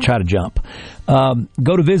try to jump.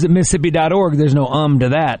 Go to visitmississippi.org. There's no to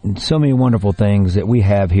that, and so many wonderful things that we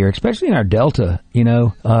have here, especially in our Delta.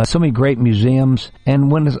 So many great museums. And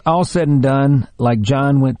when it's all said and done, like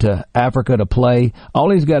John went to Africa to play, all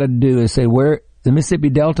he's got to do is say where. The Mississippi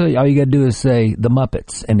Delta, all you got to do is say the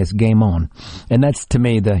Muppets, and it's game on. And that's, to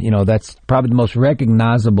me, that's probably the most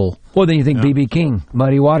recognizable. Well, then you think B.B. King,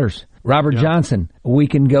 Muddy Waters, Robert Johnson. We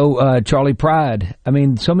can go Charlie Pride. I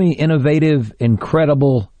mean, so many innovative,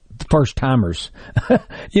 incredible first-timers,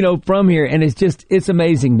 from here. And it's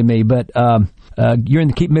amazing to me. But you're in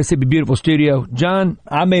the Keep Mississippi Beautiful studio. John,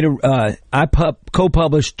 I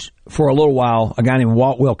co-published for a little while a guy named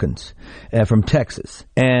Walt Wilkins from Texas,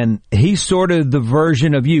 and he's sort of the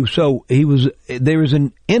version of you. So there was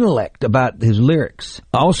an intellect about his lyrics,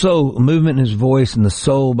 also movement in his voice and the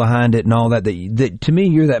soul behind it and all that to me,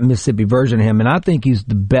 you're that Mississippi version of him, and I think he's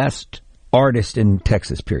the best artist in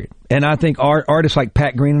Texas, period. And I think artists like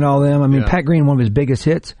Pat Green and all them, Pat Green, one of his biggest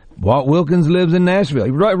hits, Walt Wilkins lives in Nashville.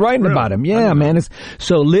 He's writing about him. Yeah, man.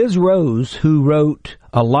 So Liz Rose, who wrote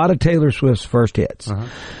a lot of Taylor Swift's first hits,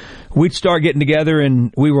 we'd start getting together,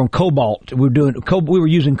 and we were on Cobalt. We were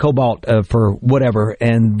using Cobalt for whatever,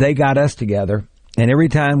 and they got us together. And every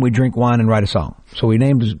time we drink wine and write a song. So we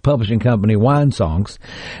named his publishing company Wine Songs,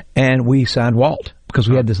 and we signed Walt because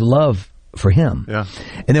we had this love for him. Yeah.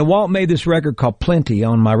 And then Walt made this record called Plenty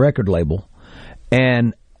on my record label,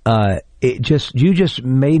 and you just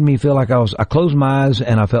made me feel like I closed my eyes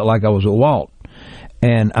and I felt like I was with Walt.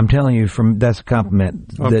 And I'm telling you, that's a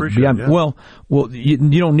compliment. I appreciate it. Yeah. Well, you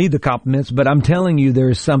don't need the compliments, but I'm telling you, there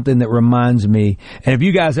is something that reminds me. And if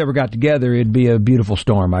you guys ever got together, it'd be a beautiful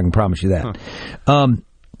storm. I can promise you that.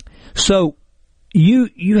 So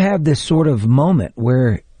you have this sort of moment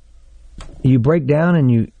where you break down and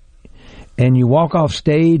you walk off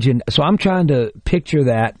stage, and so I'm trying to picture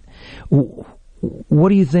that. What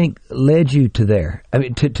do you think led you to there? I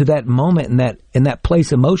mean, to that moment in that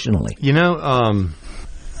place emotionally.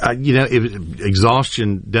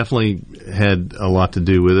 Exhaustion definitely had a lot to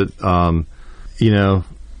do with it.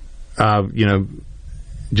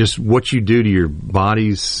 Just what you do to your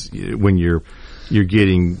bodies when you're you're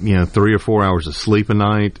getting 3 or 4 hours of sleep a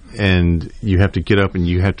night, and you have to get up and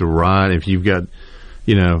you have to ride. If you've got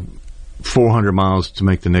 400 miles to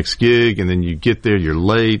make the next gig, and then you get there, you're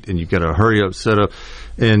late, and you've got to hurry up, set up,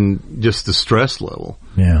 and just the stress level.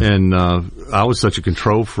 Yeah. And I was such a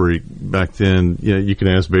control freak back then. You can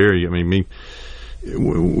ask Barry. I mean,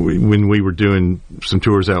 when we were doing some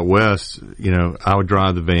tours out west, I would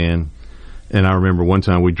drive the van. And I remember one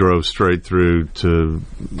time we drove straight through to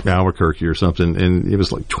Albuquerque or something, and it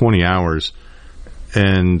was like 20 hours.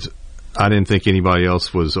 And I didn't think anybody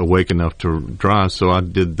else was awake enough to drive, so I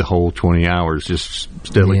did the whole 20 hours just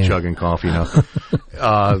steadily chugging coffee.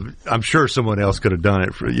 I'm sure someone else could have done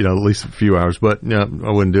it for at least a few hours, but no,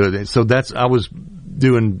 I wouldn't do it. So I was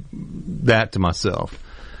doing that to myself,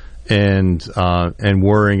 and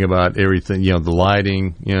worrying about everything. The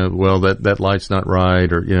lighting. Well, that light's not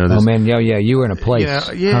right, or oh man, you were in a place.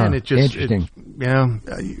 And it just interesting.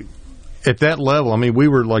 At that level, I mean, we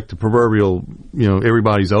were like the proverbial,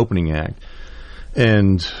 everybody's opening act.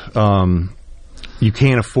 And you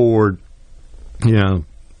can't afford,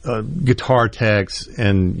 guitar techs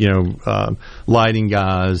and, lighting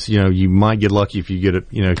guys. You might get lucky if you get it,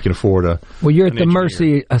 can afford a. Well, you're at the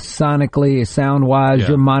mercy sonically, sound-wise,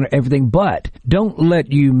 your monitor, everything. But don't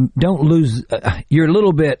lose, you're a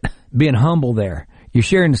little bit being humble there. You're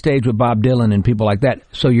sharing the stage with Bob Dylan and people like that,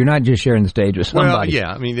 so you're not just sharing the stage with somebody. Well,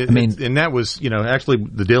 yeah, I mean, and that was, actually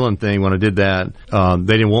the Dylan thing. When I did that,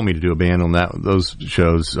 they didn't want me to do a band on those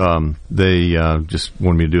shows. They just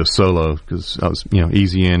wanted me to do a solo because I was,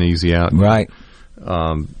 easy in, easy out. Right.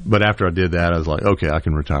 But after I did that, I was like, okay, I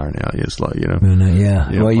can retire now. It's like,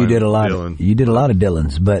 Well, you did a lot. You did a lot of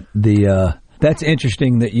Dylans, but that's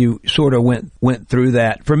interesting that you sort of went through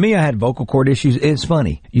that. For me, I had vocal cord issues. It's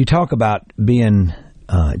funny. You talk about being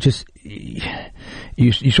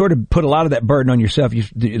you sort of put a lot of that burden on yourself.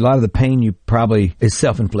 A lot of the pain you probably is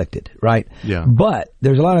self-inflicted, right? Yeah. But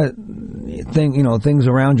there's a lot of things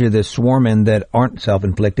around you that's swarming that aren't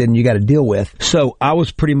self-inflicted, and you got to deal with. So I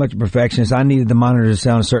was pretty much a perfectionist. I needed the monitor to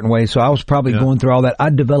sound a certain way, so I was probably going through all that.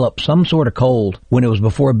 I developed some sort of cold when it was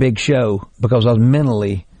before a big show because I was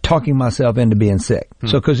mentally talking myself into being sick.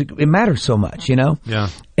 So, because it matters so much, Yeah.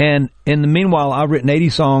 And in the meanwhile, I've written 80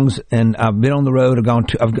 songs, and I've been on the road.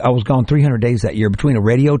 I was gone 300 days that year between a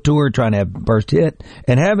radio tour, trying to have burst hit,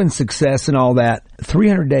 and having success and all that.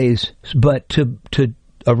 300 days, but to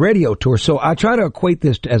a radio tour. So I try to equate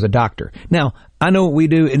this as a doctor. Now, I know what we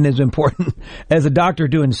do isn't as important as a doctor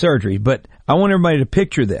doing surgery, but I want everybody to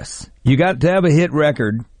picture this. You got to have a hit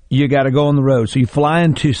record. You got to go on the road. So you fly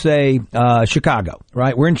into, say, Chicago,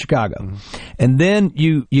 right? We're in Chicago. Mm-hmm. And then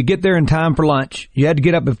you get there in time for lunch. You had to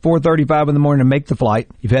get up at 4:35 in the morning to make the flight.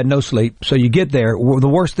 You've had no sleep. So you get there. The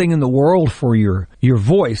worst thing in the world for your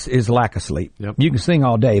voice is lack of sleep. Yep. You can sing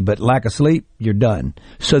all day, but lack of sleep, you're done.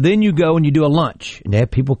 So then you go and you do a lunch. And they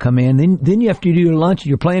have people come in. Then you have to do a lunch, and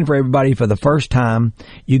you're playing for everybody for the first time.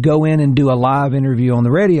 You go in and do a live interview on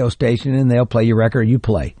the radio station, and they'll play your record, you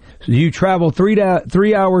play. So you travel 3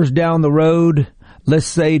 hours down the road, let's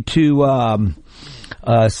say to,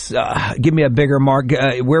 give me a bigger mark,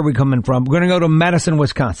 where are we coming from? We're going to go to Madison,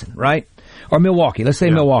 Wisconsin, right? Or Milwaukee. Let's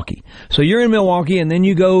say Milwaukee. So you're in Milwaukee, and then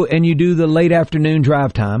you go and you do the late afternoon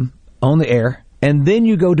drive time on the air, and then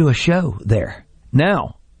you go to a show there.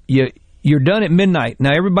 Now, you're done at midnight.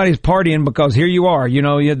 Now, everybody's partying because here you are,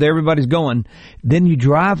 everybody's going. Then you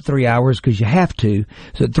drive 3 hours because you have to.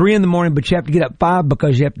 So at 3 in the morning, but you have to get up 5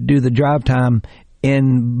 because you have to do the drive time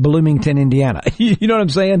in Bloomington, Indiana. You know what I'm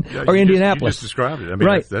saying? Yeah, or Indianapolis. You just described it. I mean,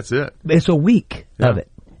 right. That's it. It's a week of it.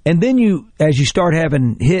 And then as you start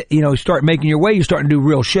having start making your way, you're starting to do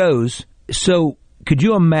real shows. So could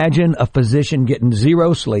you imagine a physician getting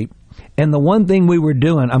zero sleep? And the one thing we were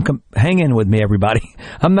doing, hang in with me, everybody.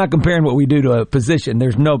 I'm not comparing what we do to a physician.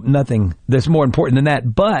 There's nothing that's more important than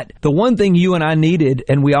that. But the one thing you and I needed,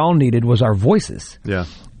 and we all needed, was our voices. Yeah.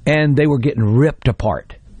 And they were getting ripped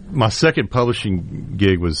apart. My second publishing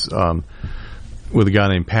gig was with a guy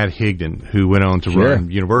named Pat Higdon, who went on to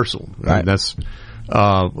run Universal. Right. That's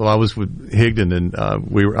I was with Higdon, and I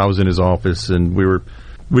was in his office, and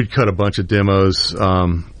we'd cut a bunch of demos,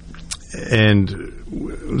 and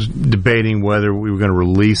was debating whether we were going to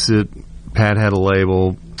release it. Pat had a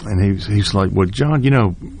label, and he's like, well, John,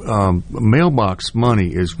 mailbox money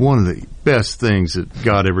is one of the best things that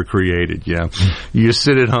God ever created. You just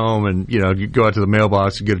sit at home and, you go out to the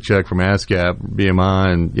mailbox and get a check from ASCAP,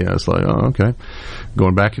 BMI, and, it's like, oh, okay.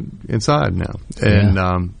 Going back inside now.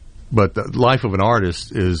 And, but the life of an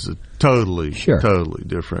artist is totally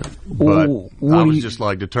different. But I was just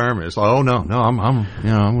like determined. It's like, oh no, I'm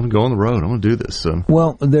going to go on the road. I'm going to do this. So.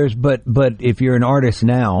 Well, but if you're an artist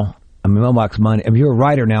now, I mean, mailbox money. If you're a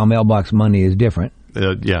writer now, mailbox money is different.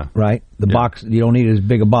 Yeah. Right? The box, you don't need as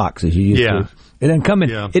big a box as you used to. It doesn't come in.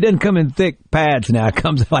 Yeah. It doesn't come in thick pads now. It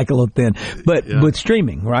comes like a little thin. But with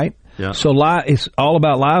streaming, right? Yeah. So live, it's all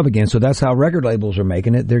about live again. So that's how record labels are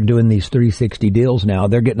making it. They're doing these 360 deals now.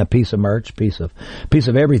 They're getting a piece of merch, piece of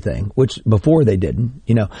everything, which before they didn't.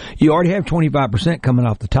 You know, you already have 25% coming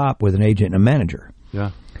off the top with an agent and a manager.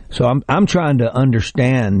 Yeah. So I'm trying to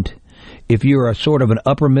understand if you're a sort of an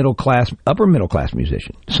upper middle class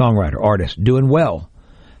musician, songwriter, artist, doing well,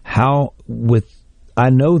 how I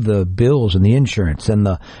know the bills and the insurance and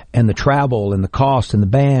the travel and the cost and the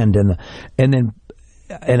band and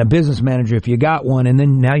a business manager if you got one, and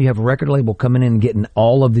then now you have a record label coming in and getting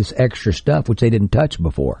all of this extra stuff which they didn't touch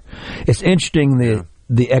before. It's interesting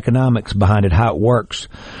the economics behind it, how it works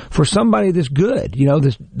for somebody that's good, you know,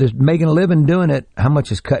 this making a living doing it. How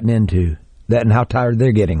much is cutting into that, and how tired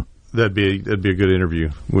they're getting. That'd be a good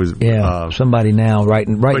interview with somebody now right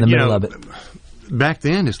in the middle of it. Back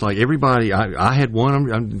then, it's like everybody. I had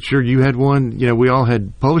one. I'm sure you had one. You know, we all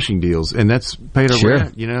had publishing deals, and that's paid our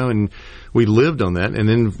rent. You know, and we lived on that. And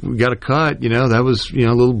then we got a cut. You know, that was a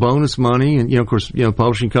little bonus money. And of course, the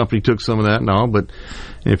publishing company took some of that and all. But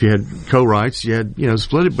if you had co-writes, you had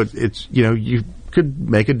split it. But it's you could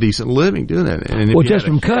make a decent living doing that. And if just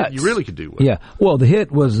from cuts, you really could do well. Yeah. Well, the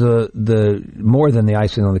hit was the more than the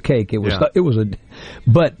icing on the cake. It was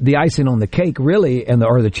but the icing on the cake really,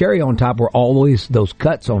 or the cherry on top, were always those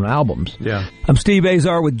cuts on albums. Yeah. I'm Steve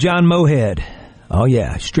Azar with John Mohead. Oh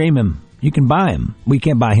yeah, stream him. You can buy him. We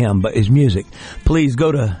can't buy him, but his music. Please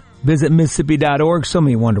go to visitmississippi.org. So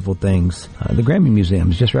many wonderful things. The Grammy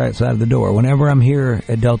Museum is just right outside of the door. Whenever I'm here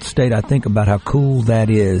at Delta State, I think about how cool that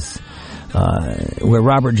is. Where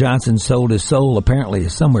Robert Johnson sold his soul apparently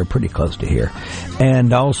is somewhere pretty close to here.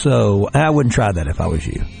 And also, I wouldn't try that if I was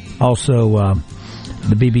you. Also,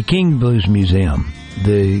 the B.B. King Blues Museum,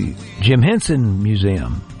 the Jim Henson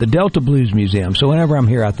Museum, the Delta Blues Museum. So whenever I'm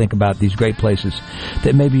here, I think about these great places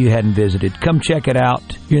that maybe you hadn't visited. Come check it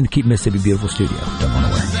out. You're in the Keep Mississippi Beautiful studio. Don't want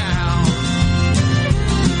to worry.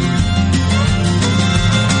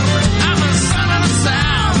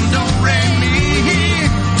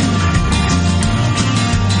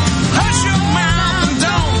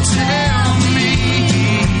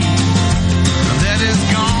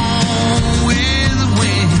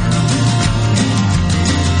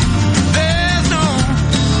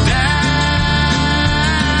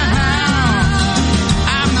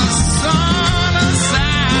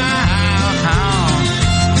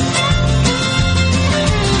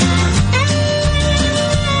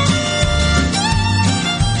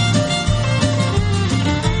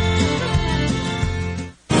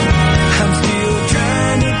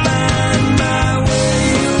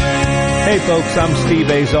 Hey folks, I'm Steve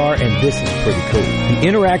Azar, and this is pretty cool. The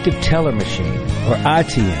Interactive Teller Machine, or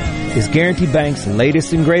ITM, is Guarantee Bank's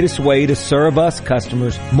latest and greatest way to serve us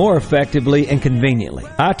customers more effectively and conveniently.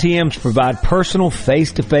 ITMs provide personal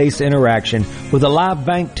face-to-face interaction with a live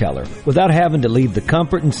bank teller without having to leave the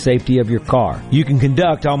comfort and safety of your car. You can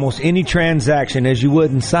conduct almost any transaction as you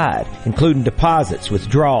would inside, including deposits,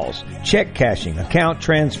 withdrawals, check cashing, account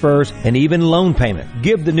transfers, and even loan payment.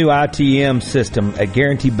 Give the new ITM system at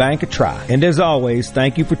Guarantee Bank a try. And as always,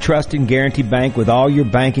 thank you for trusting Guarantee Bank with all your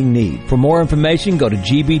banking needs. For more information, go to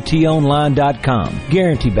gbtonline.com.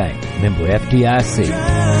 Guarantee Bank, member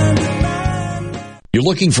FDIC. You're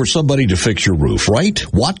looking for somebody to fix your roof, right?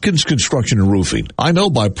 Watkins Construction and Roofing. I know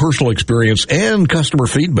by personal experience and customer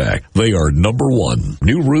feedback, they are number one.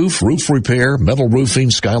 New roof, roof repair, metal roofing,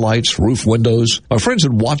 skylights, roof windows. Our friends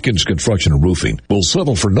at Watkins Construction and Roofing will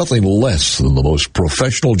settle for nothing less than the most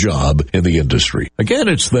professional job in the industry. Again,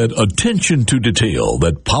 it's that attention to detail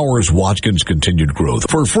that powers Watkins' continued growth.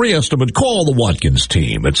 For a free estimate, call the Watkins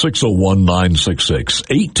team at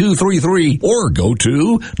 601-966-8233 or go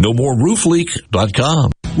to nomoreroofleak.com.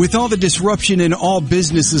 With all the disruption in all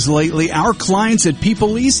businesses lately, our clients at People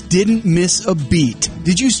Lease didn't miss a beat.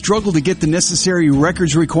 Did you struggle to get the necessary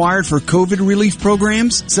records required for COVID relief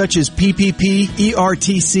programs such as PPP,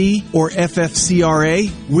 ERTC, or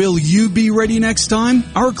FFCRA? Will you be ready next time?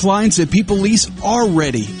 Our clients at People Lease are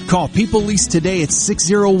ready. Call People Lease today at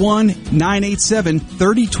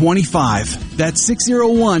 601-987-3025. That's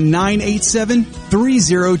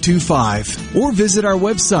 601-987-3025. Or visit our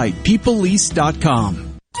website, peoplelease.com.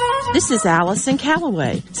 This is Alice in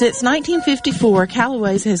Callaway. Since 1954,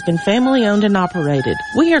 Callaway's has been family owned and operated.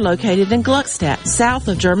 We are located in Gluckstadt, south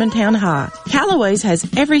of Germantown High. Callaway's has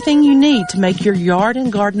everything you need to make your yard and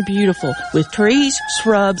garden beautiful with trees,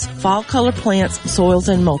 shrubs, fall color plants, soils,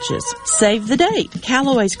 and mulches. Save the date.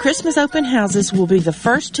 Callaway's Christmas open houses will be the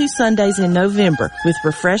first 2 Sundays in November with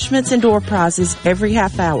refreshments and door prizes every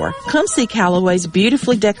half hour. Come see Callaway's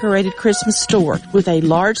beautifully decorated Christmas store with a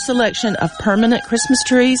large selection of permanent Christmas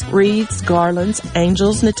trees, wreaths, garlands,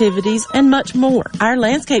 angels, nativities, and much more. Our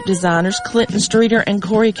landscape designers, Clinton Streeter and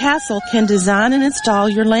Corey Castle, can design and install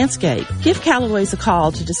your landscape. Give Callaway's a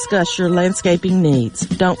call to discuss your landscaping needs.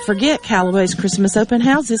 Don't forget Callaway's Christmas open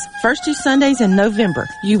houses, first 2 Sundays in November.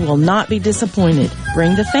 You will not be disappointed.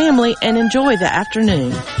 Bring the family and enjoy the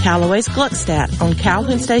afternoon. Callaway's Gluckstadt on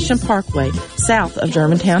Calhoun Station Parkway, south of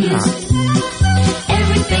Germantown High.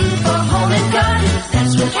 Everything for home and garden,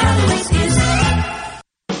 that's what Callaway's is.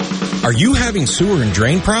 Are you having sewer and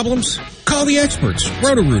drain problems? Call the experts,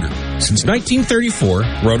 Roto-Rooter. Since 1934,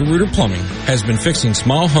 Roto-Rooter Plumbing has been fixing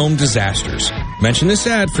small home disasters. Mention this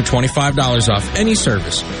ad for $25 off any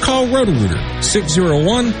service. Call Roto-Rooter,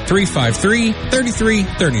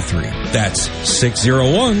 601-353-3333. That's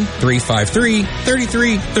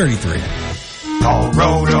 601-353-3333. Call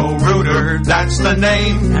Roto-Rooter, that's the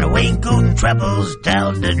name. And away go troubles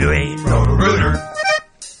down the drain. Roto-Rooter.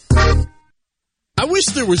 I wish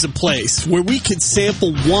there was a place where we could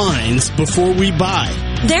sample wines before we buy.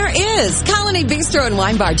 There is. Colony Bistro and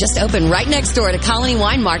Wine Bar just opened right next door to Colony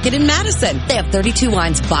Wine Market in Madison. They have 32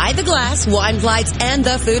 wines by the glass, wine flights, and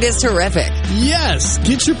the food is terrific. Yes.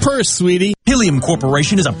 Get your purse, sweetie. Pilium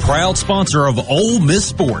Corporation is a proud sponsor of Ole Miss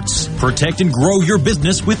Sports. Protect and grow your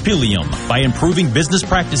business with Pilium. By improving business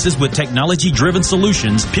practices with technology-driven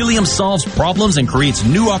solutions, Pilium solves problems and creates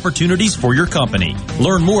new opportunities for your company.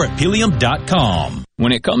 Learn more at Pilium.com.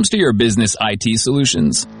 When it comes to your business IT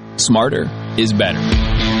solutions, smarter is better.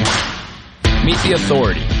 Meet the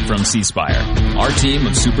authority from C-Spire. Our team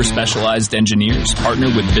of super specialized engineers partner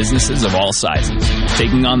with businesses of all sizes,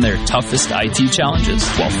 taking on their toughest IT challenges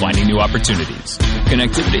while finding new opportunities.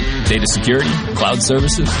 Connectivity, data security, cloud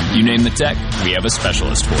services, you name the tech, we have a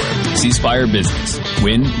specialist for it. C-Spire Business.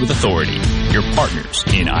 Win with authority. Your partners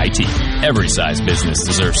in IT. Every size business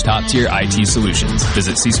deserves top-tier IT solutions.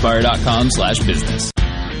 Visit cspire.com/business.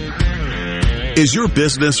 Is your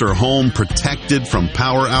business or home protected from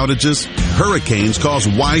power outages? Hurricanes cause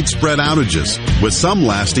widespread outages, with some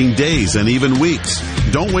lasting days and even weeks.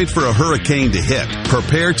 Don't wait for a hurricane to hit.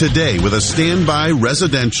 Prepare today with a standby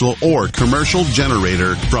residential or commercial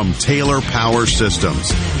generator from Taylor Power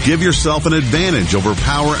Systems. Give yourself an advantage over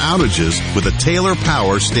power outages with a Taylor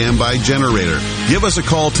Power standby generator. Give us a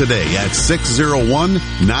call today at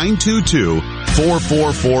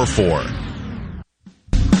 601-922-4444.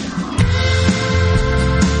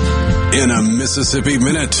 In a Mississippi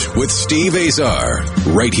Minute with Steve Azar,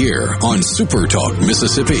 right here on Super Talk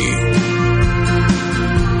Mississippi. Riding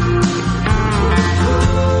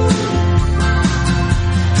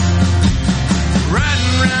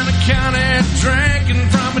around the county, drinking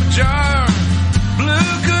from a jar,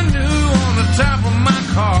 blue canoe on the top of my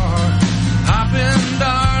car, hopping,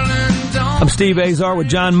 darling, don't. I'm Steve Azar with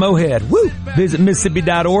John Mohead. Woo! Visit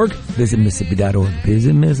Mississippi.org. Visit Mississippi.org.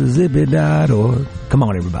 Visit Mississippi.org. Come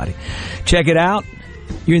on, everybody. Check it out.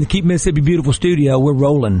 You're in the Keep Mississippi Beautiful studio. We're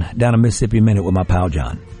rolling down a Mississippi Minute with my pal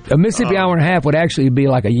John. A Mississippi hour and a half would actually be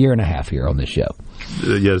like a year and a half here on this show.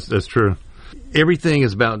 Yes, that's true. Everything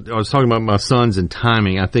is about, I was talking about my sons and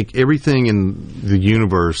timing. I think everything in the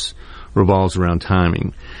universe revolves around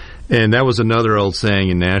timing. And that was another old saying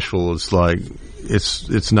in Nashville. It's like,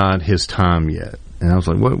 it's not his time yet. And I was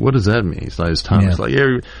like, what does that mean? It's not his time. Yeah. It's like,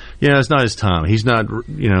 yeah, it's not his time. He's not,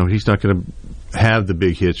 he's not going to have the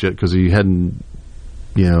big hits yet because he hadn't,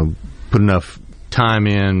 put enough time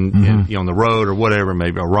in on the road or whatever,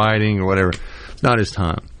 maybe or writing or whatever. It's not his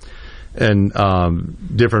time. And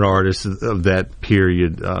different artists of that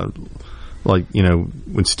period, like,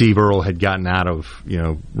 when Steve Earle had gotten out of,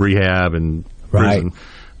 rehab and prison,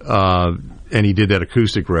 and he did that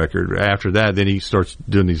acoustic record. After that, then he starts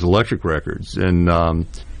doing these electric records, and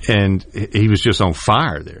he was just on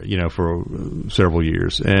fire there, for several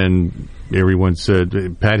years. And everyone said,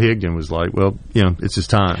 Pat Higdon was like, well, it's his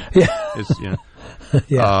time. Yeah. It's,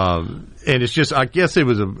 yeah. And it's just, I guess it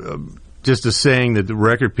was just a saying that the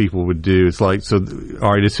record people would do. It's like, so,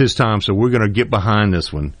 all right, it's his time, so we're going to get behind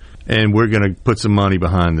this one, and we're going to put some money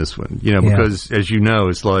behind this one, because as you know,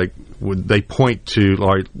 it's like they point to,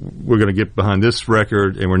 like, we're going to get behind this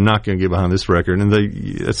record, and we're not going to get behind this record, and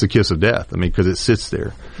it's the kiss of death. I mean, because it sits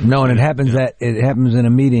there. No, and it happens in a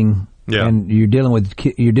meeting Yeah. And you're dealing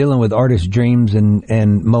with artists' dreams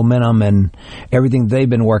and momentum and everything they've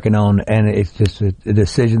been working on, and it's just a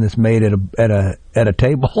decision that's made at a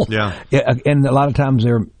table. Yeah. And a lot of times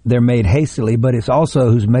they're made hastily, but it's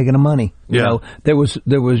also who's making the money. You know, there was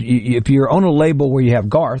if you're on a label where you have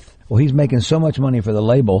Garth, well, he's making so much money for the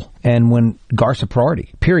label, and when Garth's a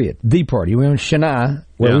priority, period, the priority. We were in Shania,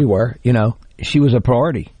 where we were, you know, she was a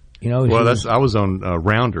priority. You know, well, I was on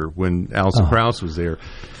Rounder when Alison Krauss was there,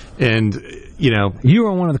 and you know, you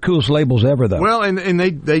were on one of the coolest labels ever, though. Well, and I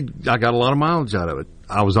got a lot of mileage out of it.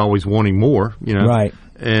 I was always wanting more, you know, right?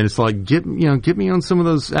 And it's like get me on some of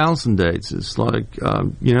those Allison dates. It's like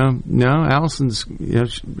no, Allison's, you know,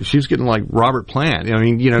 she was getting like Robert Plant. I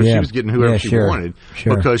mean, you know, she was getting whoever she wanted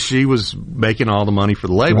because she was making all the money for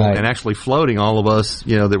the label and actually floating all of us,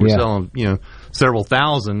 you know, that were selling, you know, several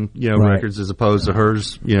thousand, you know, records as opposed to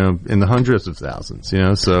hers, you know, in the hundreds of thousands, you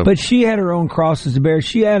know, so. But she had her own crosses to bear.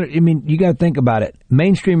 She had, I mean, you got to think about it.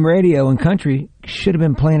 Mainstream radio and country should have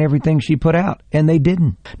been playing everything she put out, and they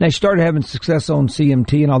didn't. Now, she started having success on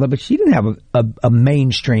CMT and all that, but she didn't have a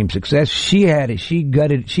mainstream success. She had it. She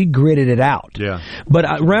gritted it out. Yeah. But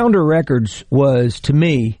Rounder Records was, to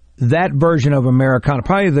me, that version of Americana,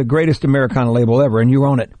 probably the greatest Americana label ever, and you were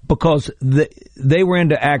on it because they were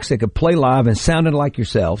into acts that could play live and sounded like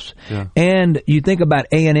yourselves. Yeah. And you think about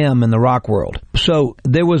A&M in the rock world. So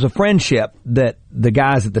there was a friendship that the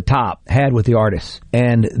guys at the top had with the artists,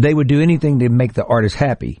 and they would do anything to make the artist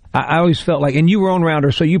happy. I always felt like, and you were on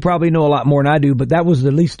Rounder, so you probably know a lot more than I do, but that was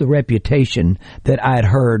at least the reputation that I had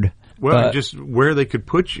heard. Well, just where they could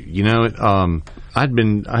put you, you know. I had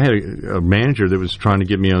a manager that was trying to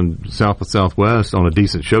get me on South by Southwest on a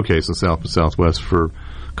decent showcase on South by Southwest for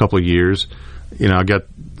a couple of years. You know, I got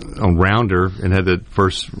on Rounder and had the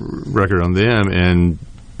first record on them, and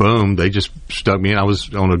boom, they just stuck me in. I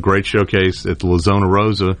was on a great showcase at the La Zona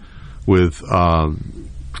Rosa with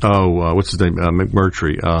what's his name?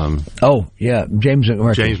 McMurtry. James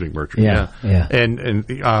McMurtry. James McMurtry. Yeah. And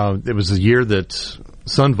it was the year that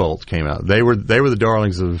Sunvolt came out. They were the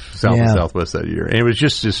darlings of South and Southwest that year, and it was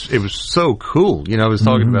just it was so cool. You know, I was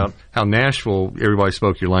talking about how Nashville, everybody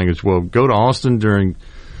spoke your language. Well, go to Austin during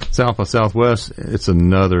South by Southwest, takes it to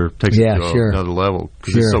another level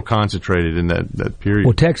because it's so concentrated in that period.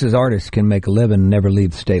 Well, Texas artists can make a living and never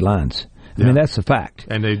leave the state lines. I mean, that's a fact.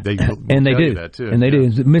 And they do that too. And they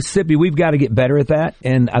do. Mississippi, we've got to get better at that.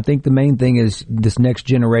 And I think the main thing is this next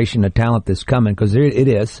generation of talent that's coming, because it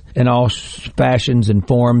is in all fashions and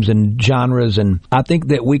forms and genres. And I think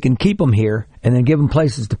that we can keep them here and then give them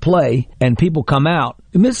places to play, and people come out.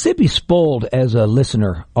 Mississippi's spoiled as a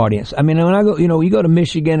listener audience. I mean, when I go, you know, you go to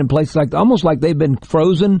Michigan and places like that, almost like they've been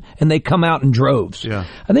frozen and they come out in droves. Yeah.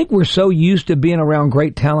 I think we're so used to being around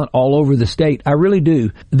great talent all over the state. I really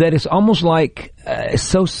do. That it's almost like it's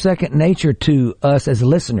so second nature to us as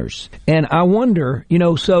listeners. And I wonder, you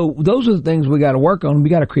know, so those are the things we got to work on. We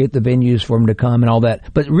got to create the venues for them to come and all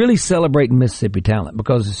that. But really celebrating Mississippi talent,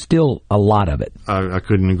 because it's still a lot of it. I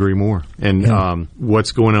couldn't agree more. And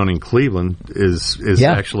what's going on in Cleveland is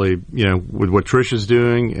actually, you know, with what Trisha's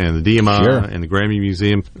doing and the DMI and the Grammy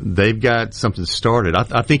Museum, they've got something started.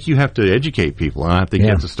 I think you have to educate people, and I think you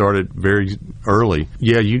have to start it very early.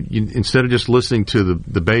 Yeah, you instead of just listening to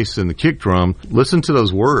the bass and the kick drum, listen to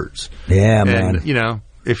those words. Yeah, man. And, you know,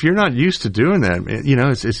 if you're not used to doing that, you know,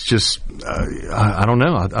 it's just, I don't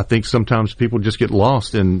know. I think sometimes people just get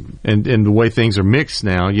lost in the way things are mixed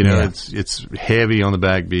now. You know, it's heavy on the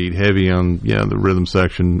backbeat, heavy on, you know, the rhythm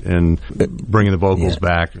section and bringing the vocals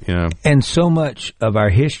back, you know. And so much of our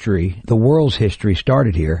history, the world's history,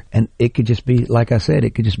 started here. And it could just be, like I said,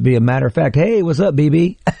 it could just be a matter of fact. Hey, what's up,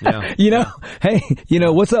 BB? Yeah. You know, hey, you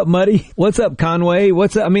know, what's up, Muddy? What's up, Conway?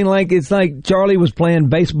 What's up? I mean, like, it's like Charlie was playing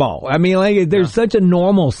baseball. I mean, like, there's such a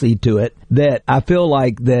normalcy to it that I feel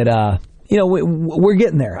like that, you know, we're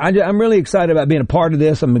getting there. I'm really excited about being a part of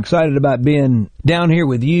this. I'm excited about being down here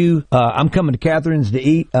with you. I'm coming to Catherine's to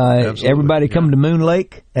eat. Everybody come to Moon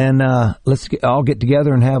Lake, and let's all get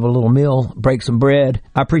together and have a little meal, break some bread.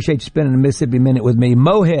 I appreciate you spending the Mississippi Minute with me.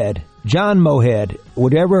 Mohead, John Mohead,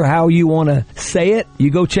 whatever, how you want to say it, you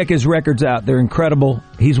go check his records out. They're incredible.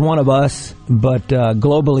 He's one of us, but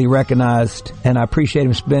globally recognized, and I appreciate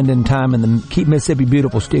him spending time in the Keep Mississippi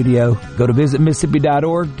Beautiful studio. Go to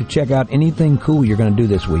visitmississippi.org to check out anything cool you're going to do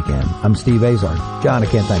this weekend. I'm Steve Azar. John, I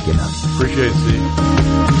can't thank you enough. Appreciate it, Steve.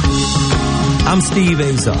 I'm Steve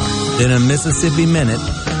Azar. In a Mississippi Minute,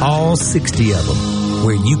 all 60 of them,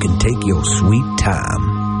 where you can take your sweet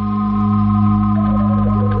time.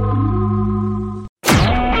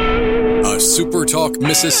 A SuperTalk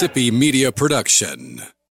Mississippi media production.